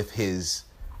 even with his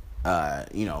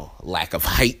lack of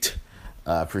height,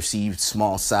 perceived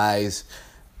small size.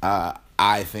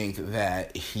 I think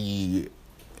that he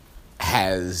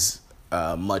has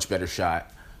a much better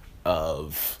shot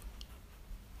of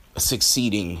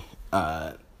succeeding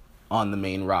on the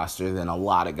main roster than a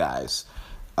lot of guys.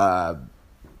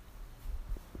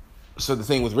 So the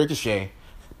thing with Ricochet,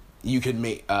 you could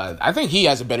make. I think he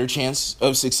has a better chance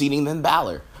of succeeding than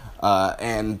Balor,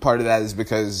 and part of that is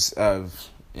because of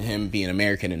him being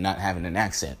American and not having an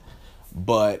accent.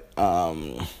 But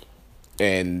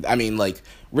and I mean, like,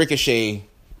 Ricochet,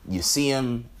 you see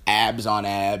him, abs on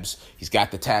abs. He's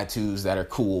got the tattoos that are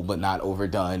cool but not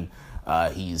overdone.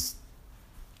 He's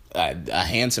a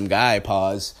handsome guy.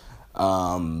 Pause.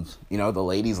 The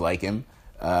ladies like him.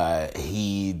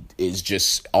 He is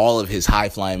just, all of his high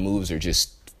flying moves are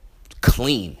just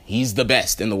clean. He's the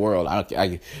best in the world.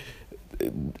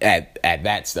 At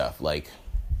that stuff. Like,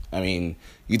 I mean,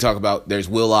 you talk about, there's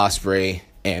Will Ospreay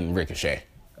and Ricochet.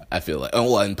 I feel like,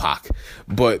 and Pac,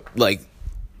 but like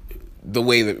the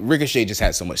way that Ricochet just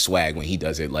has so much swag when he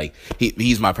does it. Like,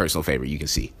 he's my personal favorite. You can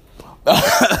see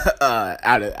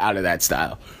out of that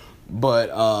style, but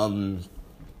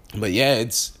yeah,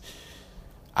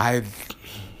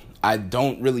 I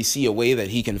don't really see a way that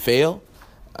he can fail.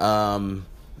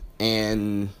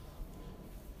 And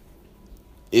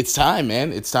it's time,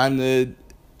 man. It's time to,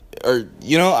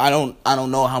 I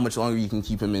don't know how much longer you can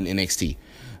keep him in NXT.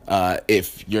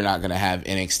 If you're not gonna have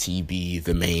NXT be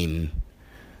the main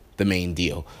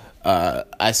deal.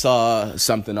 I saw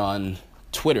something on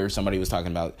Twitter. Somebody was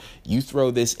talking about, you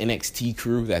throw this NXT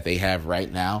crew that they have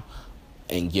right now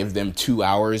and give them 2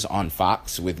 hours on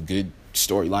Fox with good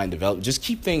storyline development. Just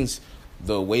keep things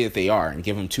the way that they are and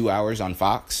give them 2 hours on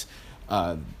Fox,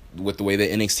 with the way that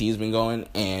NXT has been going,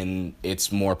 and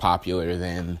it's more popular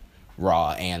than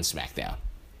Raw and SmackDown.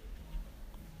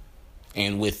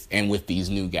 And with these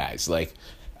new guys, like,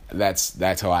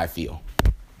 that's how I feel.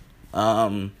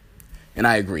 And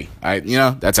I agree.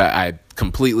 I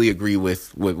completely agree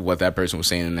with what that person was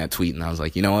saying in that tweet, and I was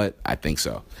like, you know what? I think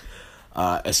so.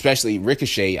 Especially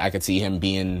Ricochet, I could see him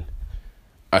being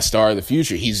a star of the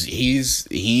future.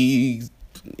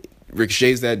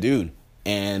 Ricochet's that dude,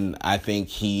 and I think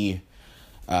he,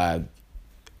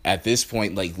 at this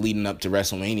point, like, leading up to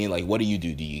WrestleMania, like, what do? Do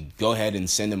you go ahead and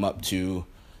send him up to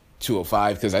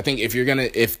 205? Because I think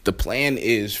if the plan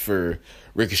is for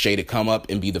Ricochet to come up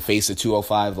and be the face of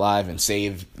 205 Live and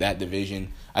save that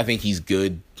division, I think he's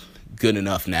good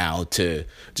enough now to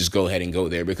just go ahead and go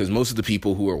there, because most of the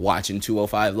people who are watching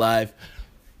 205 Live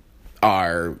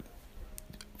are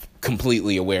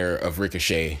completely aware of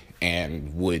Ricochet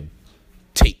and would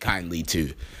take kindly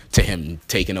to him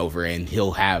taking over, and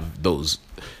he'll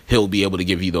be able to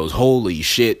give you those holy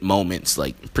shit moments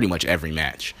like pretty much every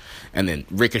match. And then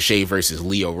Ricochet versus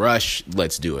Lio Rush,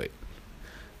 let's do it.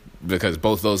 Because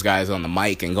both those guys on the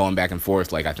mic and going back and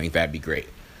forth, like, I think that'd be great.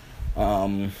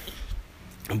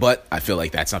 But I feel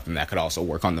like that's something that could also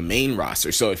work on the main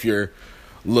roster. So if you're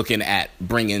looking at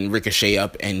bringing Ricochet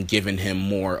up and giving him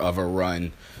more of a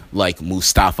run like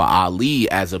Mustafa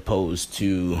Ali, as opposed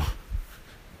to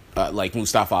like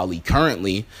Mustafa Ali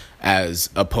currently, as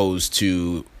opposed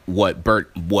to what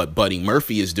Buddy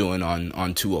Murphy is doing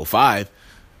on 205,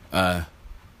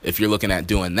 if you're looking at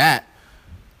doing that,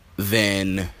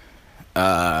 then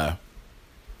I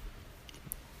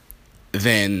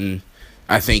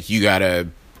think you gotta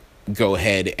go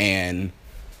ahead and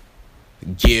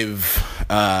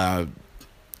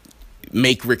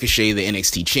make Ricochet the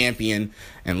NXT champion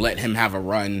and let him have a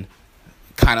run,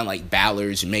 kind of like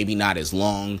Balor's, maybe not as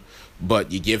long,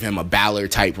 but you give him a Balor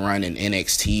type run in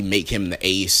NXT, make him the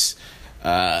ace,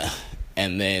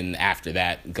 and then after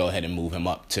that, go ahead and move him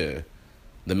up to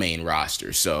the main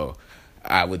roster. So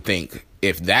I would think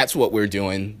if that's what we're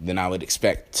doing, then I would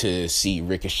expect to see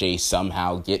Ricochet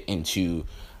somehow get into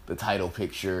the title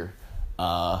picture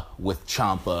with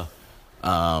Ciampa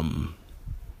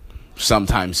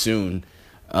sometime soon,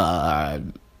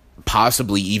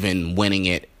 possibly even winning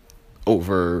it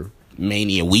over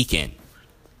Mania weekend,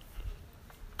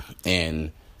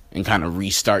 and kind of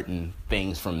restarting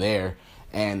things from there.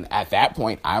 And at that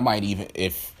point, I might even,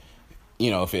 if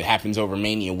it happens over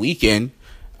Mania weekend,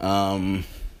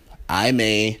 I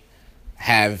may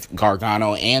have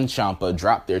Gargano and Ciampa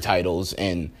drop their titles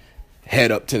and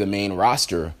head up to the main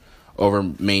roster over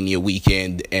Mania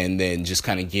weekend, and then just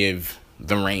kind of give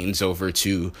the reins over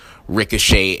to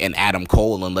Ricochet and Adam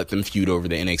Cole and let them feud over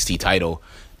the NXT title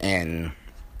and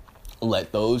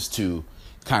let those two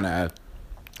kind of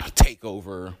take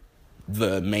over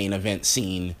the main event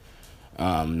scene.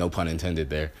 No pun intended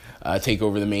there. Take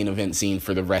over the main event scene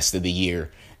for the rest of the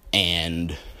year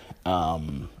and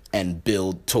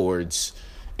build towards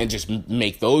and just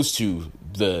make those two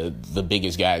the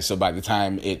biggest guys. So by the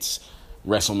time it's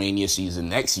WrestleMania season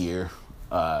next year,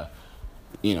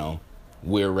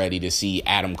 we're ready to see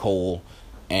Adam Cole,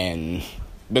 and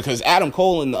because Adam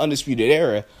Cole in the Undisputed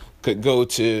Era could go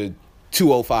to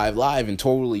 205 Live and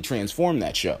totally transform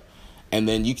that show. And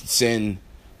then you could send,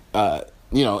 and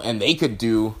they could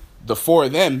do, the four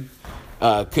of them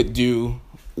could do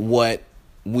what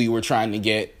we were trying to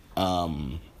get,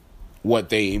 what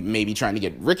they may be trying to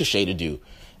get Ricochet to do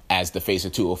as the face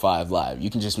of 205 Live. You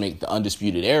can just make the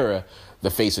Undisputed Era the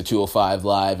face of 205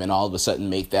 Live and all of a sudden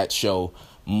make that show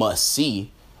must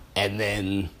see, and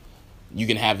then you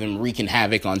can have them wreaking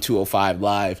havoc on 205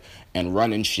 Live and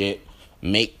running shit,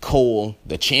 make Cole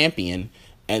the champion,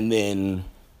 and then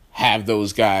have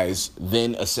those guys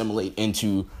then assimilate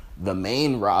into the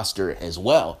main roster as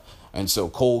well. And so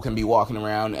Cole can be walking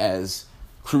around as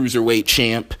cruiserweight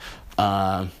champ,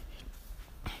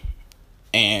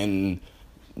 and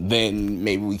then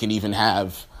maybe we can even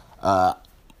have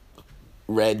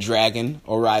Red Dragon,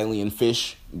 O'Reilly, and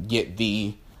Fish get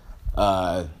the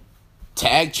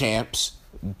tag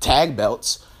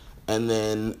belts, and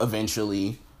then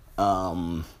eventually,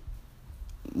 or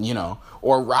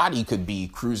Roddy could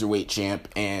be cruiserweight champ,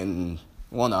 and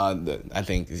I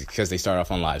think because they start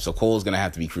off on Live, so Cole's gonna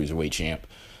have to be cruiserweight champ,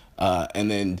 and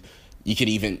then you could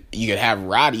have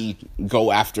Roddy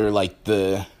go after like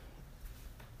the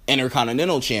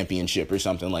Intercontinental Championship or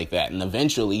something like that, and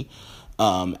eventually,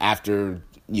 after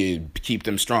you keep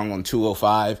them strong on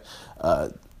 205,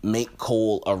 make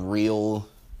Cole a real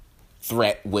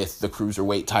threat with the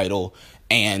cruiserweight title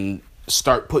and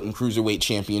start putting cruiserweight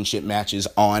championship matches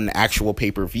on actual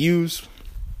pay-per-views.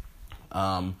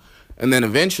 And then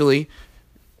eventually,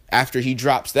 after he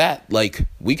drops that, like,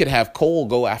 we could have Cole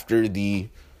go after the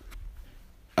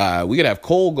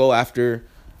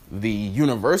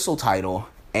Universal title,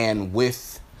 and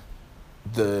with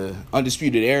the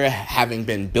Undisputed Era having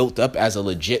been built up as a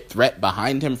legit threat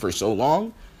behind him for so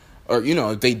long, or,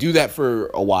 if they do that for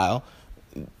a while,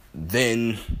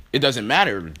 then it doesn't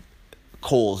matter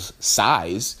Cole's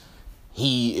size.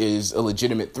 He is a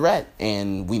legitimate threat,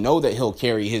 and we know that he'll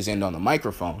carry his end on the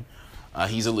microphone.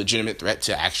 He's a legitimate threat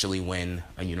to actually win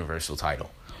a Universal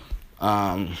title.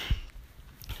 But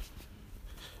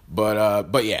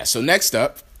yeah, so next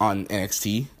up on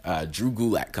NXT, Drew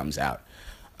Gulak comes out.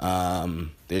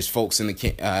 There's folks in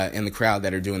the crowd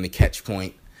that are doing the catch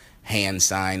point hand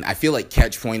sign. I feel like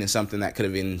catch point is something that could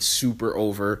have been super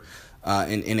over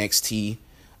in NXT.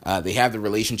 They have the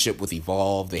relationship with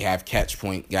Evolve. They have catch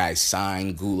point guys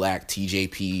sign. Gulak,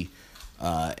 TJP,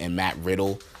 and Matt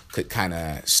Riddle could kind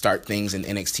of start things in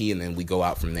NXT, and then we go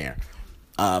out from there.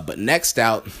 But next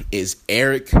out is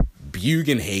Eric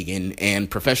Bugenhagen, and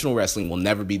professional wrestling will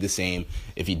never be the same.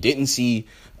 If you didn't see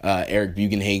Eric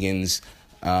Bugenhagen's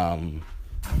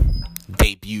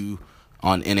debut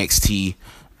on NXT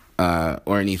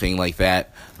or anything like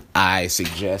that, I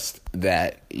suggest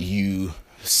that you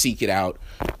seek it out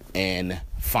and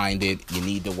find it. You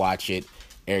need to watch it.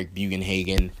 Eric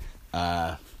Bugenhagen,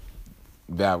 that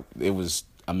it was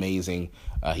amazing.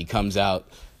 He comes out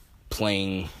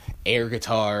playing air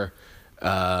guitar,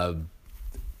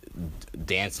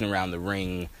 dancing around the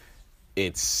ring.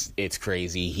 It's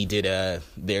crazy.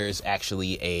 There's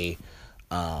actually a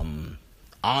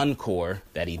encore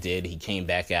that he did. He came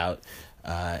back out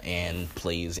and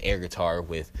plays air guitar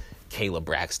with Kayla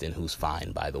Braxton, who's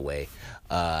fine, by the way.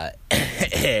 And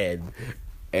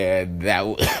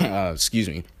that excuse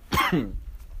me.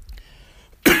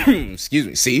 Excuse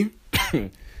me. See?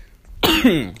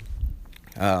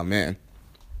 Oh man.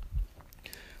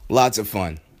 Lots of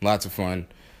fun.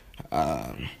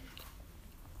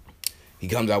 He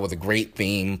comes out with a great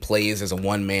theme, plays as a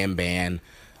one-man band.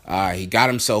 He got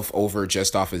himself over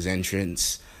just off his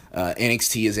entrance.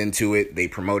 NXT is into it. They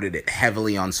promoted it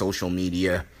heavily on social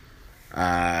media.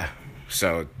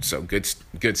 So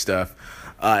good stuff.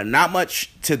 Not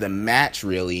much to the match,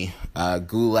 really.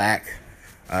 Gulak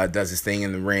does his thing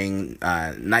in the ring.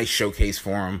 Nice showcase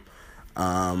for him.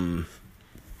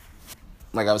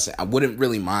 Like I was saying, I wouldn't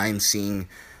really mind seeing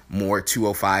more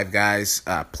 205 guys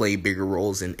play bigger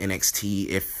roles in NXT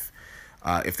if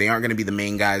they aren't going to be the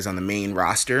main guys on the main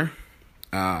roster.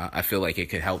 I feel like it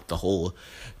could help the whole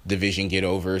division get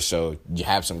over. So you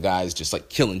have some guys just like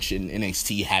killing shit in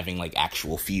NXT, having like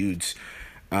actual feuds.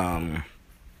 It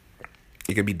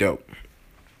could be dope.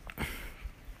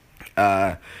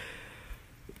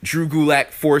 Drew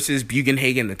Gulak forces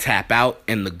Bugenhagen to tap out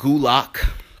in the Gulak.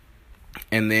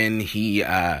 And then he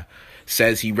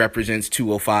says he represents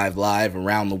 205 Live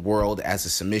around the world as a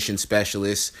submission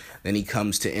specialist. Then he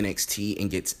comes to NXT and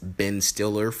gets Ben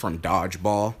Stiller from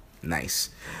Dodgeball. Nice.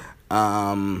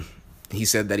 He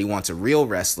said that he wants a real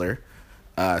wrestler.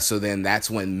 So then that's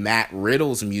when Matt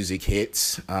Riddle's music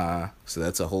hits. So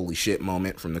that's a holy shit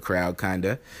moment from the crowd, kind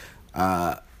of.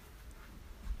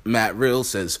 Matt Riddle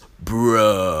says,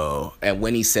 bro. And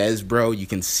when he says bro, you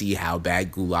can see how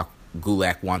bad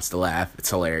Gulak wants to laugh.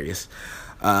 It's hilarious.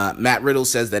 Matt Riddle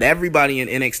says that everybody in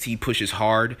NXT pushes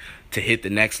hard to hit the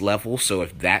next level. So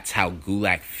if that's how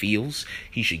Gulak feels,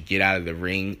 he should get out of the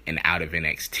ring and out of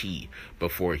NXT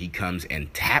before he comes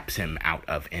and taps him out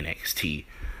of NXT.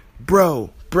 Bro,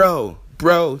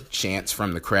 chants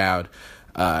from the crowd.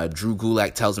 Drew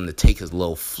Gulak tells him to take his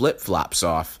little flip-flops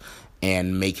off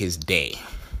and make his day.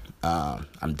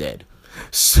 I'm dead.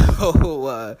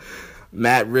 So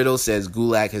Matt Riddle says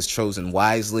Gulak has chosen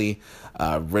wisely.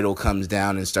 Riddle comes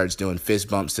down and starts doing fist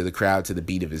bumps to the crowd to the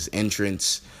beat of his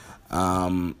entrance.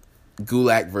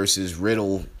 Gulak versus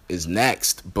Riddle is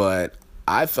next, but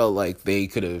I felt like they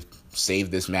could have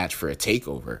saved this match for a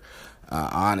takeover.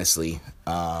 Honestly,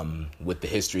 with the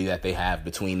history that they have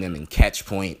between them and Catch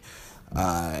Point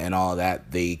and all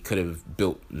that, they could have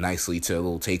built nicely to a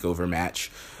little takeover match.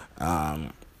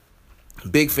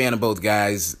 Big fan of both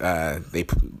guys. If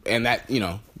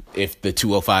the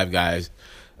 205 guys,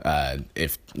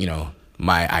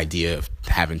 my idea of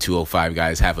having 205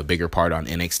 guys have a bigger part on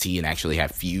NXT and actually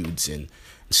have feuds and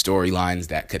storylines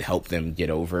that could help them get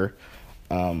over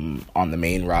on the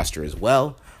main roster as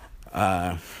well.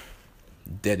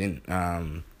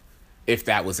 If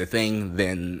that was a thing,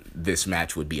 then this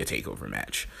match would be a takeover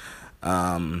match.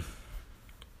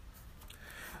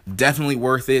 Definitely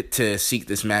worth it to seek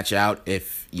this match out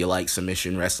if you like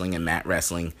submission wrestling and mat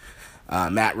wrestling.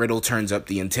 Matt Riddle turns up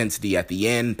the intensity at the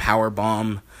end.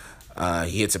 Powerbomb.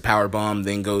 He hits a powerbomb,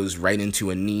 then goes right into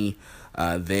a knee.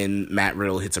 Then Matt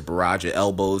Riddle hits a barrage of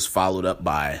elbows, followed up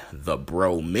by the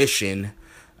Bro Mission.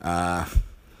 And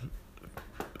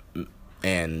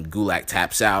Gulak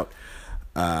taps out.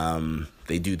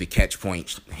 They do the Catch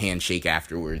Point handshake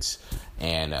afterwards.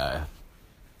 And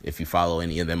if you follow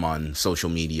any of them on social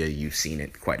media, you've seen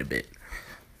it quite a bit.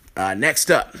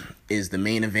 Next up is the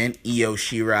main event. Io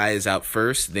Shirai is out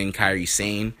first, then Kairi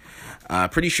Sane.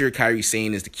 Pretty sure Kairi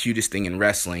Sane is the cutest thing in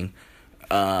wrestling.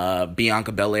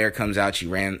 Bianca Belair comes out. She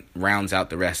rounds out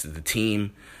the rest of the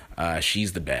team.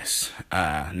 She's the best.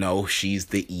 No, she's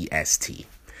the EST.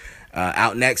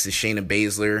 Out next is Shayna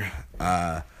Baszler,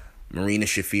 Marina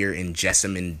Shafir, and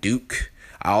Jessamyn Duke.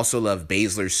 I also love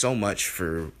Baszler so much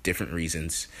for different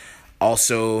reasons.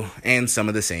 Also, and some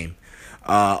of the same.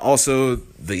 Also,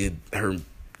 her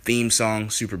theme song,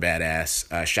 super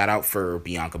badass. Shout out for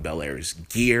Bianca Belair's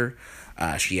gear.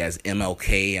 She has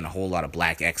MLK and a whole lot of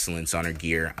black excellence on her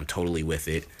gear. I'm totally with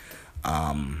it.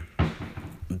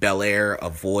 Belair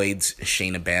avoids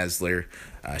Shayna Baszler.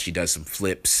 She does some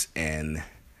flips, and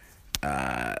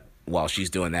while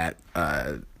she's doing that,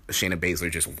 Shayna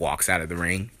Baszler just walks out of the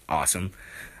ring. Awesome.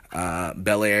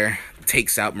 Belair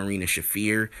takes out Marina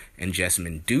Shafir and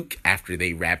Jessamyn Duke after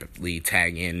they rapidly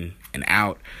tag in and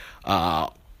out.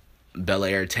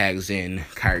 Belair tags in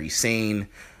Kairi Sane.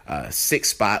 6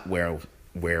 spot where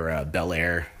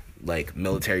Belair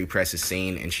military presses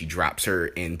Sane and she drops her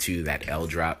into that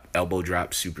elbow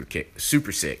drop super kick,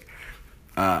 super sick.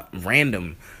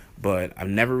 Random, but I've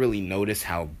never really noticed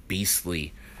how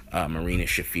beastly Marina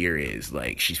Shafir is.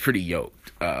 She's pretty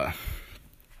yoked.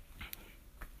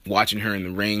 Watching her in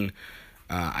the ring,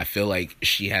 I feel like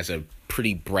she has a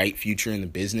pretty bright future in the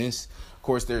business. Of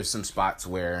course, there's some spots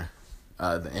where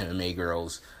the MMA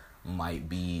girls might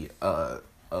be a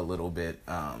little bit,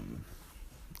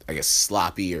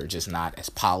 sloppy or just not as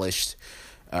polished.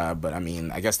 But,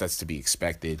 I guess that's to be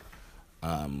expected.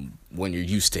 When you're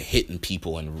used to hitting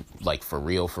people and, for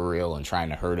real, and trying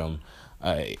to hurt them,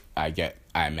 I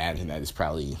imagine that it's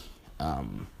probably a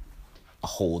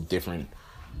whole different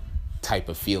type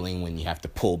of feeling when you have to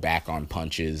pull back on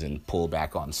punches and pull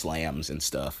back on slams and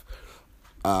stuff.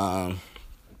 The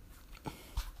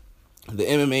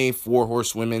MMA 4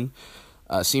 horsewomen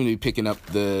seem to be picking up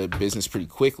the business pretty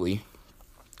quickly,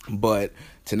 but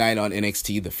tonight on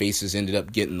NXT, the faces ended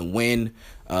up getting the win.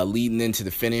 Leading into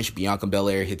the finish, Bianca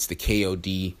Belair hits the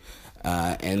KOD,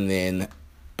 and then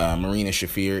Marina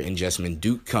Shafir and Jessamine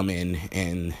Duke come in,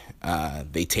 and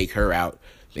they take her out.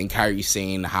 Then Kairi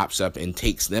Sane hops up and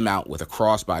takes them out with a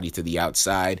crossbody to the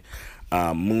outside.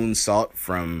 Moonsault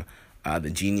from the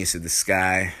Genius of the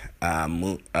Sky,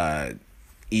 Io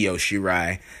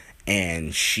Shirai,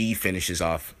 and she finishes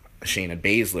off Shayna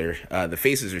Baszler. The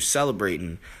faces are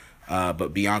celebrating,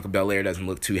 but Bianca Belair doesn't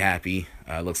look too happy.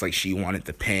 Looks like she wanted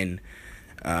the pin.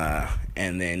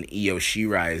 And then Io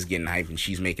Shirai is getting hyped, and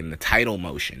she's making the title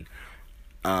motion.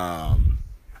 And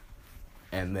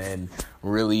then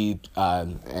really,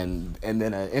 and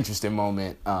then an interesting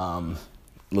moment,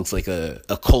 looks like a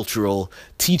cultural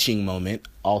teaching moment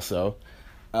also.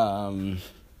 Kairi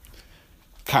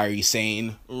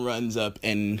Sane runs up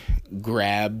and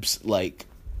grabs like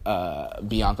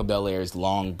Bianca Belair's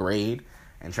long braid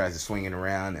and tries to swing it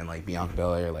around, and like Bianca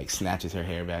Belair like snatches her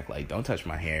hair back, like, don't touch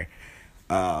my hair.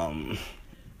 Of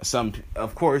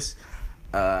course,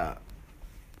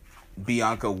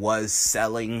 Bianca was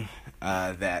selling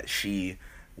that she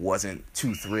wasn't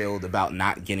too thrilled about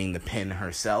not getting the pin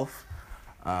herself.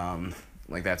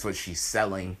 Like, that's what she's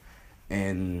selling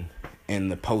in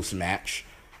the post match,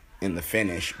 in the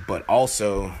finish. But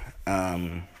also,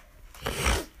 I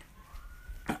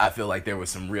feel like there was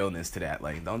some realness to that.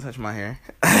 Like, don't touch my hair.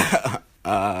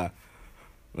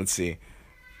 Let's see.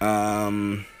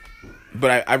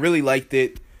 But I really liked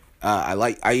it.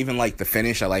 I even liked the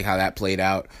finish. I like how that played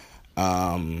out.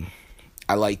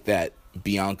 I like that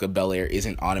Bianca Belair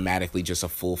isn't automatically just a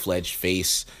full-fledged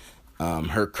face.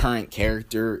 Her current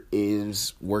character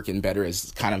is working better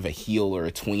as kind of a heel or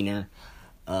a tweener.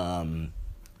 The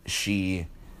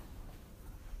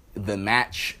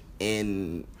match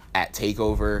at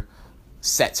TakeOver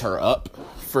sets her up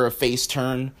for a face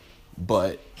turn,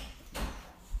 but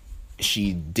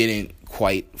she didn't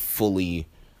quite fully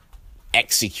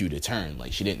execute a turn.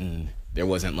 Like, there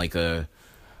wasn't we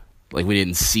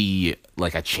didn't see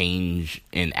like a change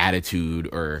in attitude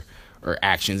or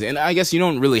actions. And I guess you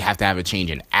don't really have to have a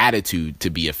change in attitude to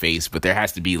be a face, but there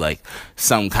has to be like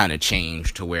some kind of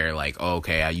change to where like, oh,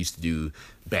 okay, I used to do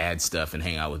bad stuff and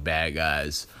hang out with bad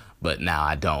guys, but now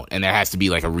I don't. And there has to be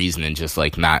like a reason, and just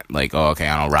like not like, oh, okay,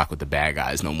 I don't rock with the bad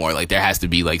guys no more. Like, there has to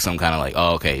be like some kind of like,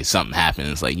 oh, okay, something happened.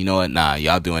 It's like, you know what? Nah,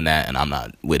 y'all doing that and I'm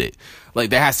not with it. Like,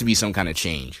 there has to be some kind of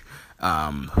change.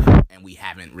 And we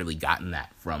haven't really gotten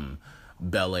that from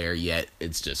Belair yet.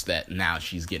 It's just that now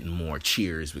she's getting more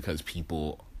cheers because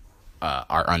people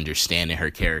are understanding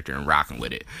her character and rocking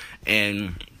with it.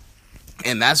 And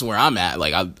that's where I'm at.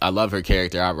 Like, I love her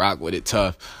character. I rock with it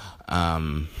tough.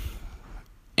 And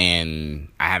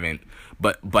I haven't,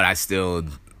 but I still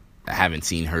haven't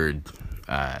seen her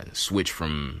switch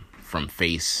from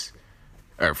face,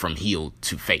 or from heel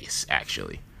to face,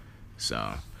 actually.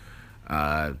 So,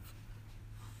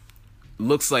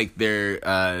 looks like they're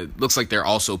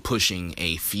also pushing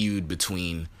a feud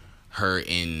between her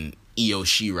and Io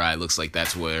Shirai. Looks like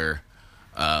that's where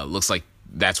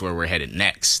we're headed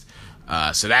next.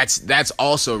 So that's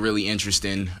also really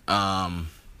interesting.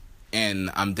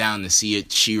 And I'm down to see it.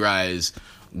 Shirai is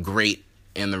great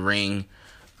in the ring.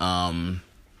 I'm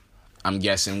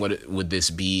guessing would this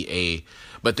be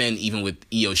but then even with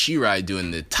Io Shirai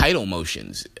doing the title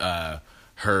motions, her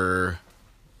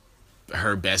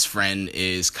best friend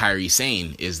is Kairi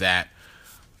Sane. Is that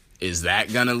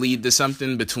gonna lead to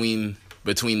something between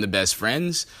the best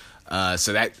friends?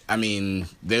 So that, I mean,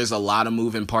 there's a lot of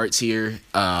moving parts here.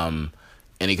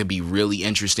 And it could be really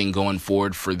interesting going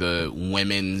forward for the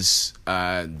women's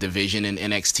division in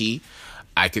NXT.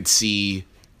 I could see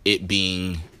it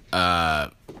being, I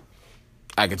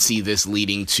could see this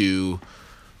leading to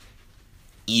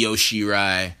Io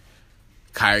Shirai,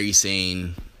 Kairi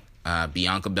Sane,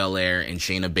 Bianca Belair, and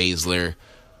Shayna Baszler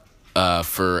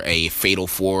for a fatal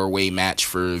 4-way match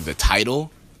for the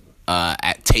title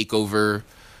at TakeOver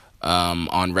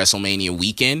on WrestleMania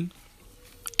weekend.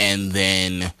 And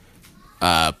then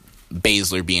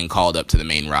Baszler being called up to the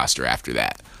main roster after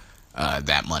that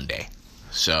Monday.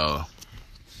 So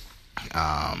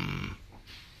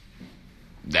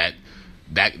that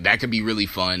could be really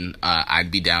fun. I'd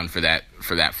be down for that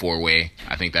 4-way.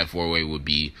 I think that 4-way would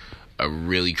be a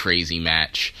really crazy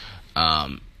match,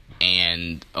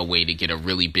 and a way to get a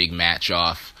really big match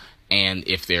off. And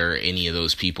if there are any of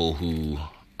those people who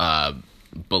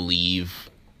believe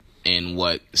in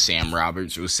what Sam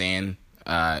Roberts was saying,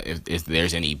 if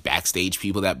there's any backstage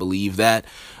people that believe that,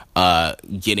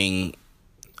 giving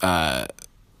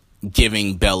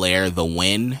Belair the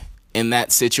win in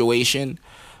that situation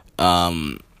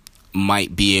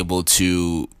might be able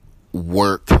to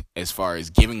work as far as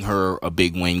giving her a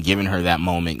big win, giving her that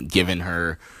moment, giving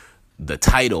her the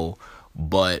title.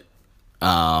 But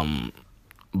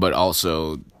but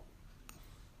also,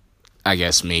 I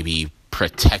guess, maybe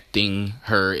protecting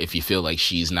her. If you feel like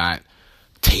she's not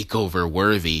takeover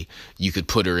worthy, you could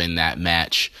put her in that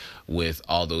match with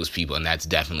all those people, and that's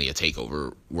definitely a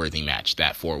takeover worthy match.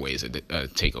 That 4-way is a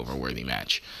takeover worthy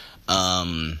match.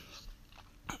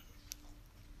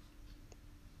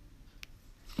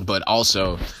 But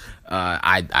also,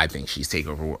 I think she's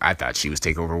takeover. I thought she was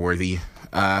takeover worthy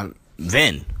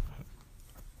then,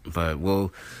 but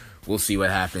we'll see what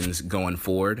happens going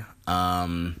forward.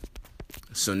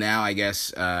 So now I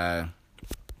guess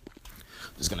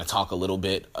just gonna talk a little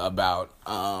bit about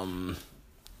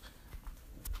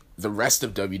the rest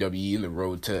of WWE and the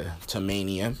road to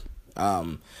Mania.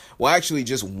 Well, actually,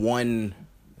 just one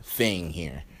thing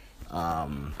here.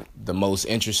 The most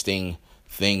interesting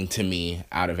thing to me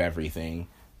out of everything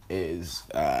is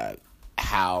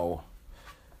how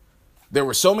there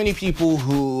were so many people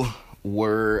who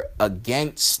were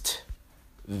against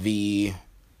the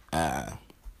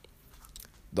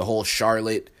whole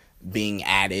Charlotte being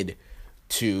added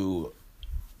to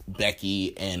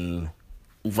Becky and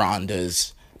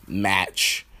Ronda's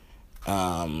match,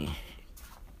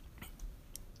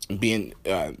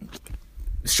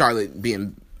 Charlotte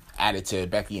being added to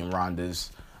Becky and Ronda's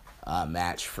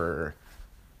match for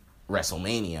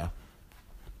WrestleMania.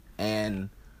 And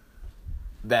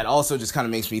that also just kind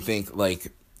of makes me think,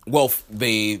 like, well,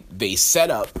 they set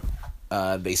up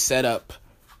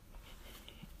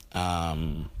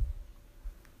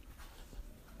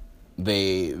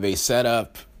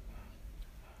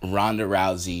Ronda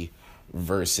Rousey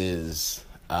versus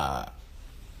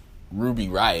Ruby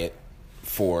Riott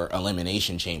for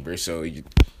Elimination Chamber. So you're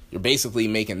basically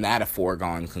making that a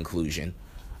foregone conclusion,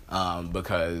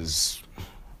 because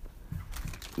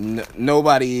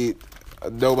nobody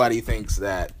thinks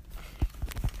that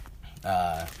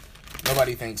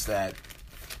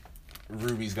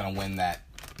Ruby's gonna win that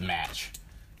match,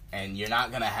 and you're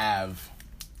not gonna have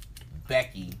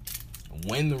Becky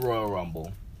win the Royal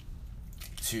Rumble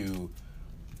to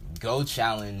go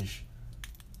challenge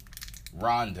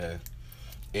Ronda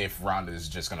if Ronda's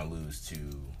just gonna lose to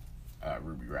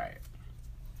Ruby Riott.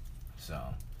 So,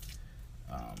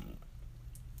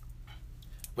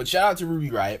 but shout out to Ruby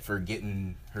Riott for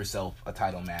getting herself a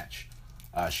title match.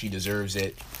 She deserves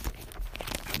it.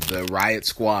 The Riott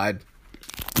Squad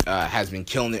has been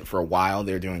killing it for a while.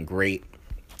 They're doing great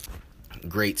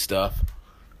stuff.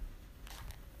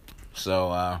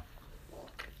 So,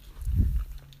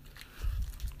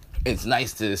 it's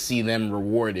nice to see them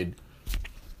rewarded.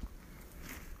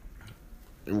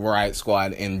 Riott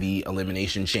Squad in the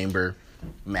Elimination Chamber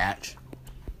match.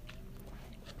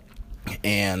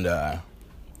 And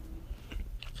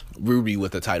Ruby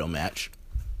with a title match.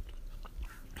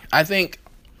 I think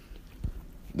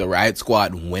the Riott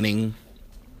Squad winning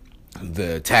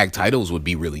the tag titles would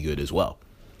be really good as well.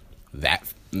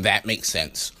 That makes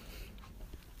sense.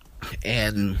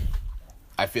 And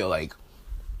I feel like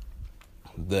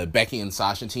the Becky and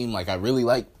Sasha team, like, I really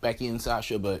like Becky and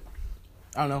Sasha, but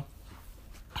I don't know.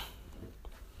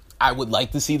 I would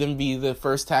like to see them be the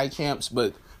first tag champs,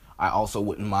 but I also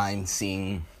wouldn't mind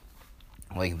seeing,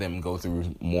 like, them go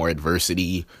through more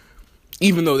adversity,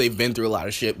 even though they've been through a lot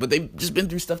of shit, but they've just been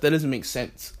through stuff that doesn't make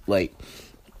sense. Like,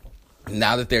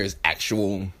 now that there's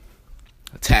actual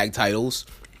tag titles,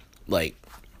 like,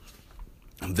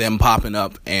 them popping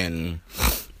up and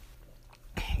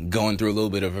going through a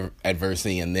little bit of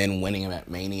adversity and then winning them at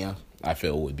Mania, I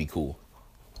feel would be cool.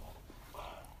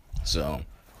 So,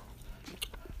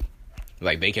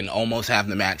 like, they can almost have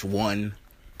the match won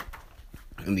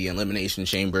in the Elimination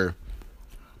Chamber.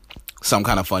 Some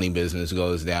kind of funny business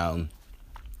goes down.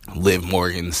 Liv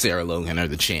Morgan, Sarah Logan are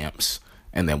the champs,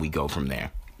 and then we go from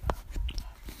there.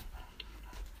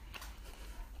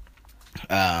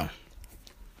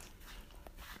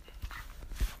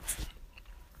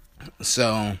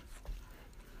 So,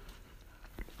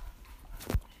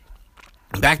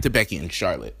 back to Becky and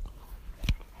Charlotte.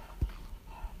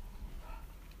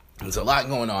 There's a lot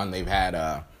going on. They've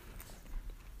had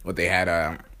they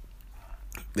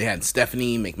had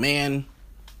Stephanie McMahon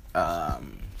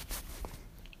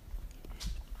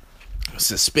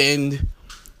suspend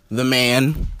the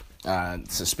man,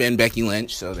 suspend Becky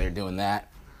Lynch, so they're doing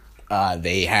that.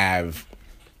 They have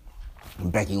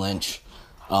Becky Lynch,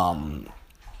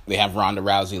 they have Ronda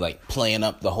Rousey, like, playing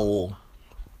up the whole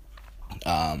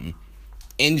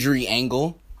injury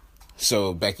angle.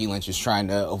 So Becky Lynch is trying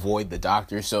to avoid the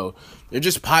doctor. So they're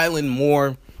just piling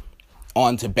more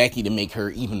onto Becky to make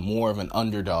her even more of an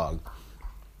underdog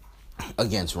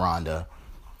against Ronda.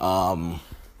 And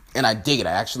I dig it.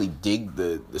 I actually dig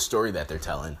the story that they're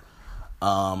telling.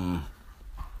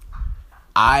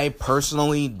 I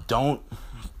personally don't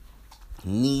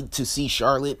need to see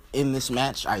Charlotte in this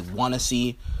match. I want to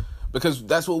see, because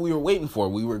that's what we were waiting for.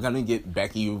 We were going to get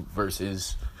Becky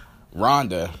versus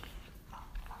Ronda.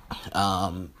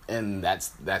 And that's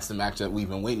the match that we've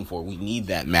been waiting for. We need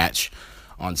that match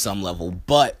on some level.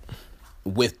 But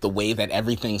with the way that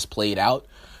everything's played out,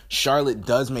 Charlotte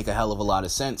does make a hell of a lot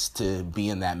of sense to be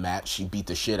in that match. She beat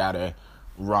the shit out of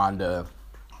Ronda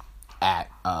at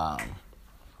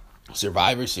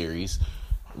Survivor Series.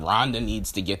 Ronda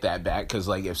needs to get that back, because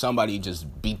like if somebody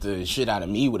just beat the shit out of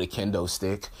me with a kendo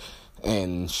stick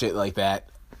and shit like that,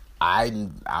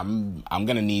 I'm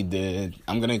gonna need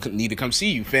to come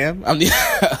see you, fam. I'm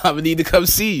gonna need to come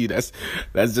see you. That's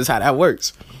just how that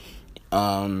works.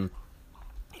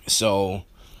 So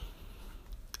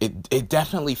it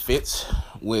definitely fits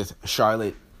with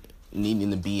Charlotte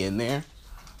needing to be in there.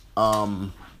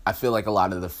 I feel like a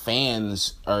lot of the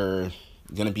fans are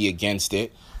gonna be against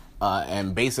it.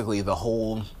 And basically the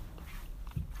whole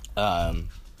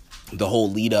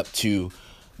lead up to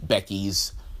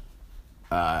Becky's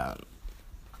the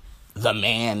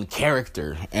man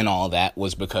character and all that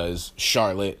was because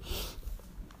Charlotte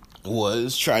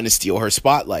was trying to steal her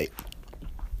spotlight.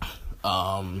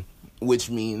 Which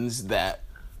means that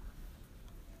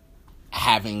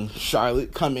having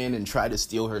Charlotte come in and try to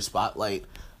steal her spotlight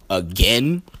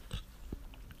again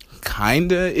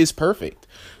kinda is perfect.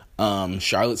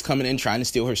 Charlotte's coming in trying to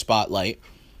steal her spotlight.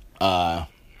 Ronda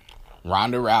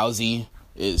Rousey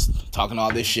is talking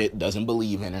all this shit, doesn't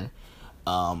believe in her.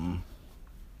 Ronda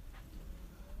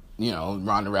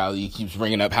Rousey keeps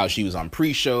bringing up how she was on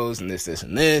pre-shows and this,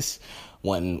 and this.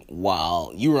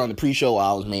 While you were on the pre-show,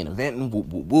 while I was main eventing, whoop,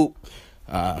 whoop, whoop.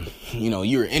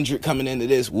 You were injured coming into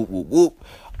this, whoop, whoop, whoop.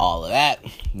 All of that.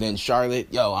 Then Charlotte,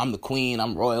 I'm the queen,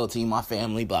 I'm royalty, my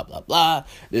family, blah, blah, blah.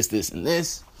 This, and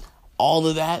this. All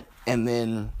of that. And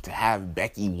then to have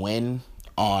Becky win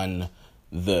on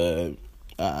the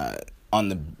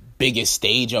biggest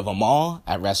stage of them all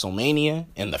at WrestleMania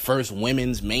in the first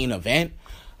women's main event,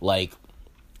 like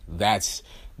that's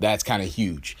kind of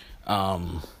huge.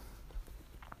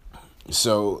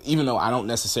 So even though I don't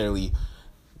necessarily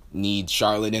need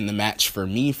Charlotte in the match for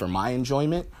my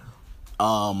enjoyment,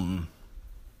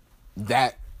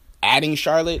 that adding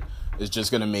Charlotte is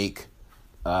just gonna make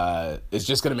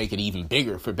it even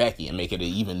bigger for Becky and make it an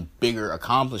even bigger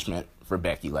accomplishment for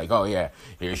Becky. Like, oh yeah,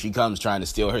 here she comes trying to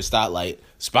steal her spotlight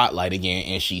again,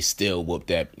 and she still whooped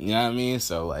that. You know what I mean?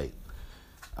 So like,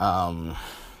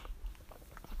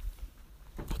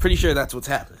 pretty sure that's what's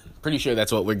happening. Pretty sure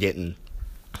that's what we're getting,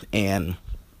 and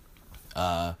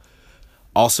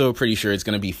also pretty sure it's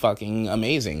gonna be fucking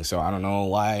amazing. So I don't know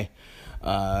why.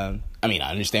 I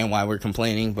understand why we're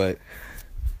complaining, but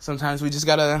sometimes we just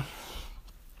gotta.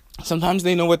 Sometimes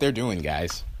they know what they're doing,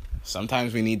 guys.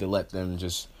 Sometimes we need to let them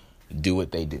just do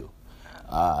what they do.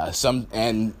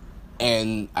 And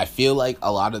I feel like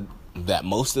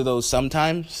most of those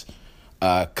sometimes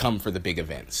come for the big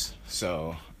events.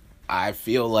 So I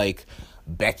feel like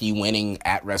Becky winning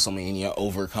at WrestleMania,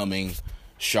 overcoming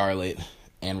Charlotte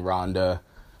and Ronda,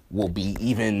 will be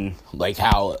even like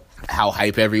how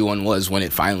hype everyone was when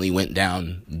it finally went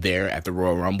down there at the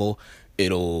Royal Rumble.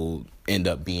 It'll end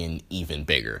up being even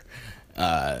bigger.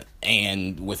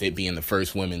 And with it being the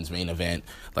first women's main event,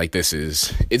 like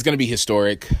it's going to be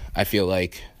historic. I feel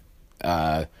like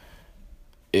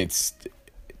it's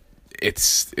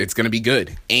going to be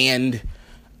good. And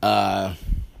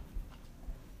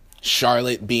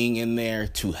Charlotte being in there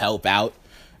to help out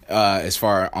as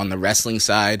far on the wrestling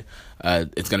side,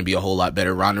 it's going to be a whole lot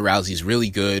better. Ronda Rousey's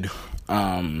really good.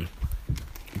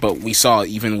 But we saw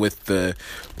even with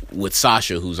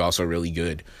Sasha, who's also really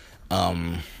good,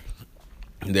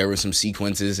 there were some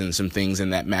sequences and some things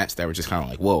in that match that were just kind of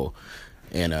like, whoa.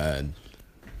 And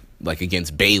like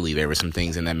against Bayley, there were some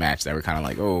things in that match that were kind of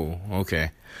like, oh, okay.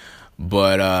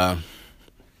 But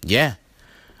yeah,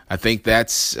 I think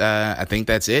that's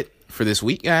it for this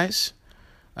week, guys.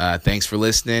 Thanks for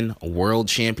listening. World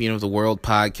Champion of the World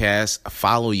podcast.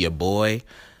 Follow your boy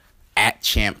at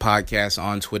Champ Podcast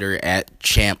on Twitter, at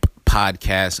Champ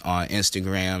Podcast on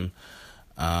Instagram.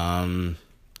 And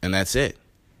that's it.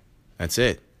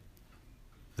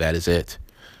 That is it.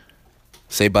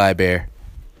 Say bye, Bear.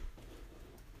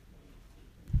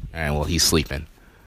 All right, well, he's sleeping.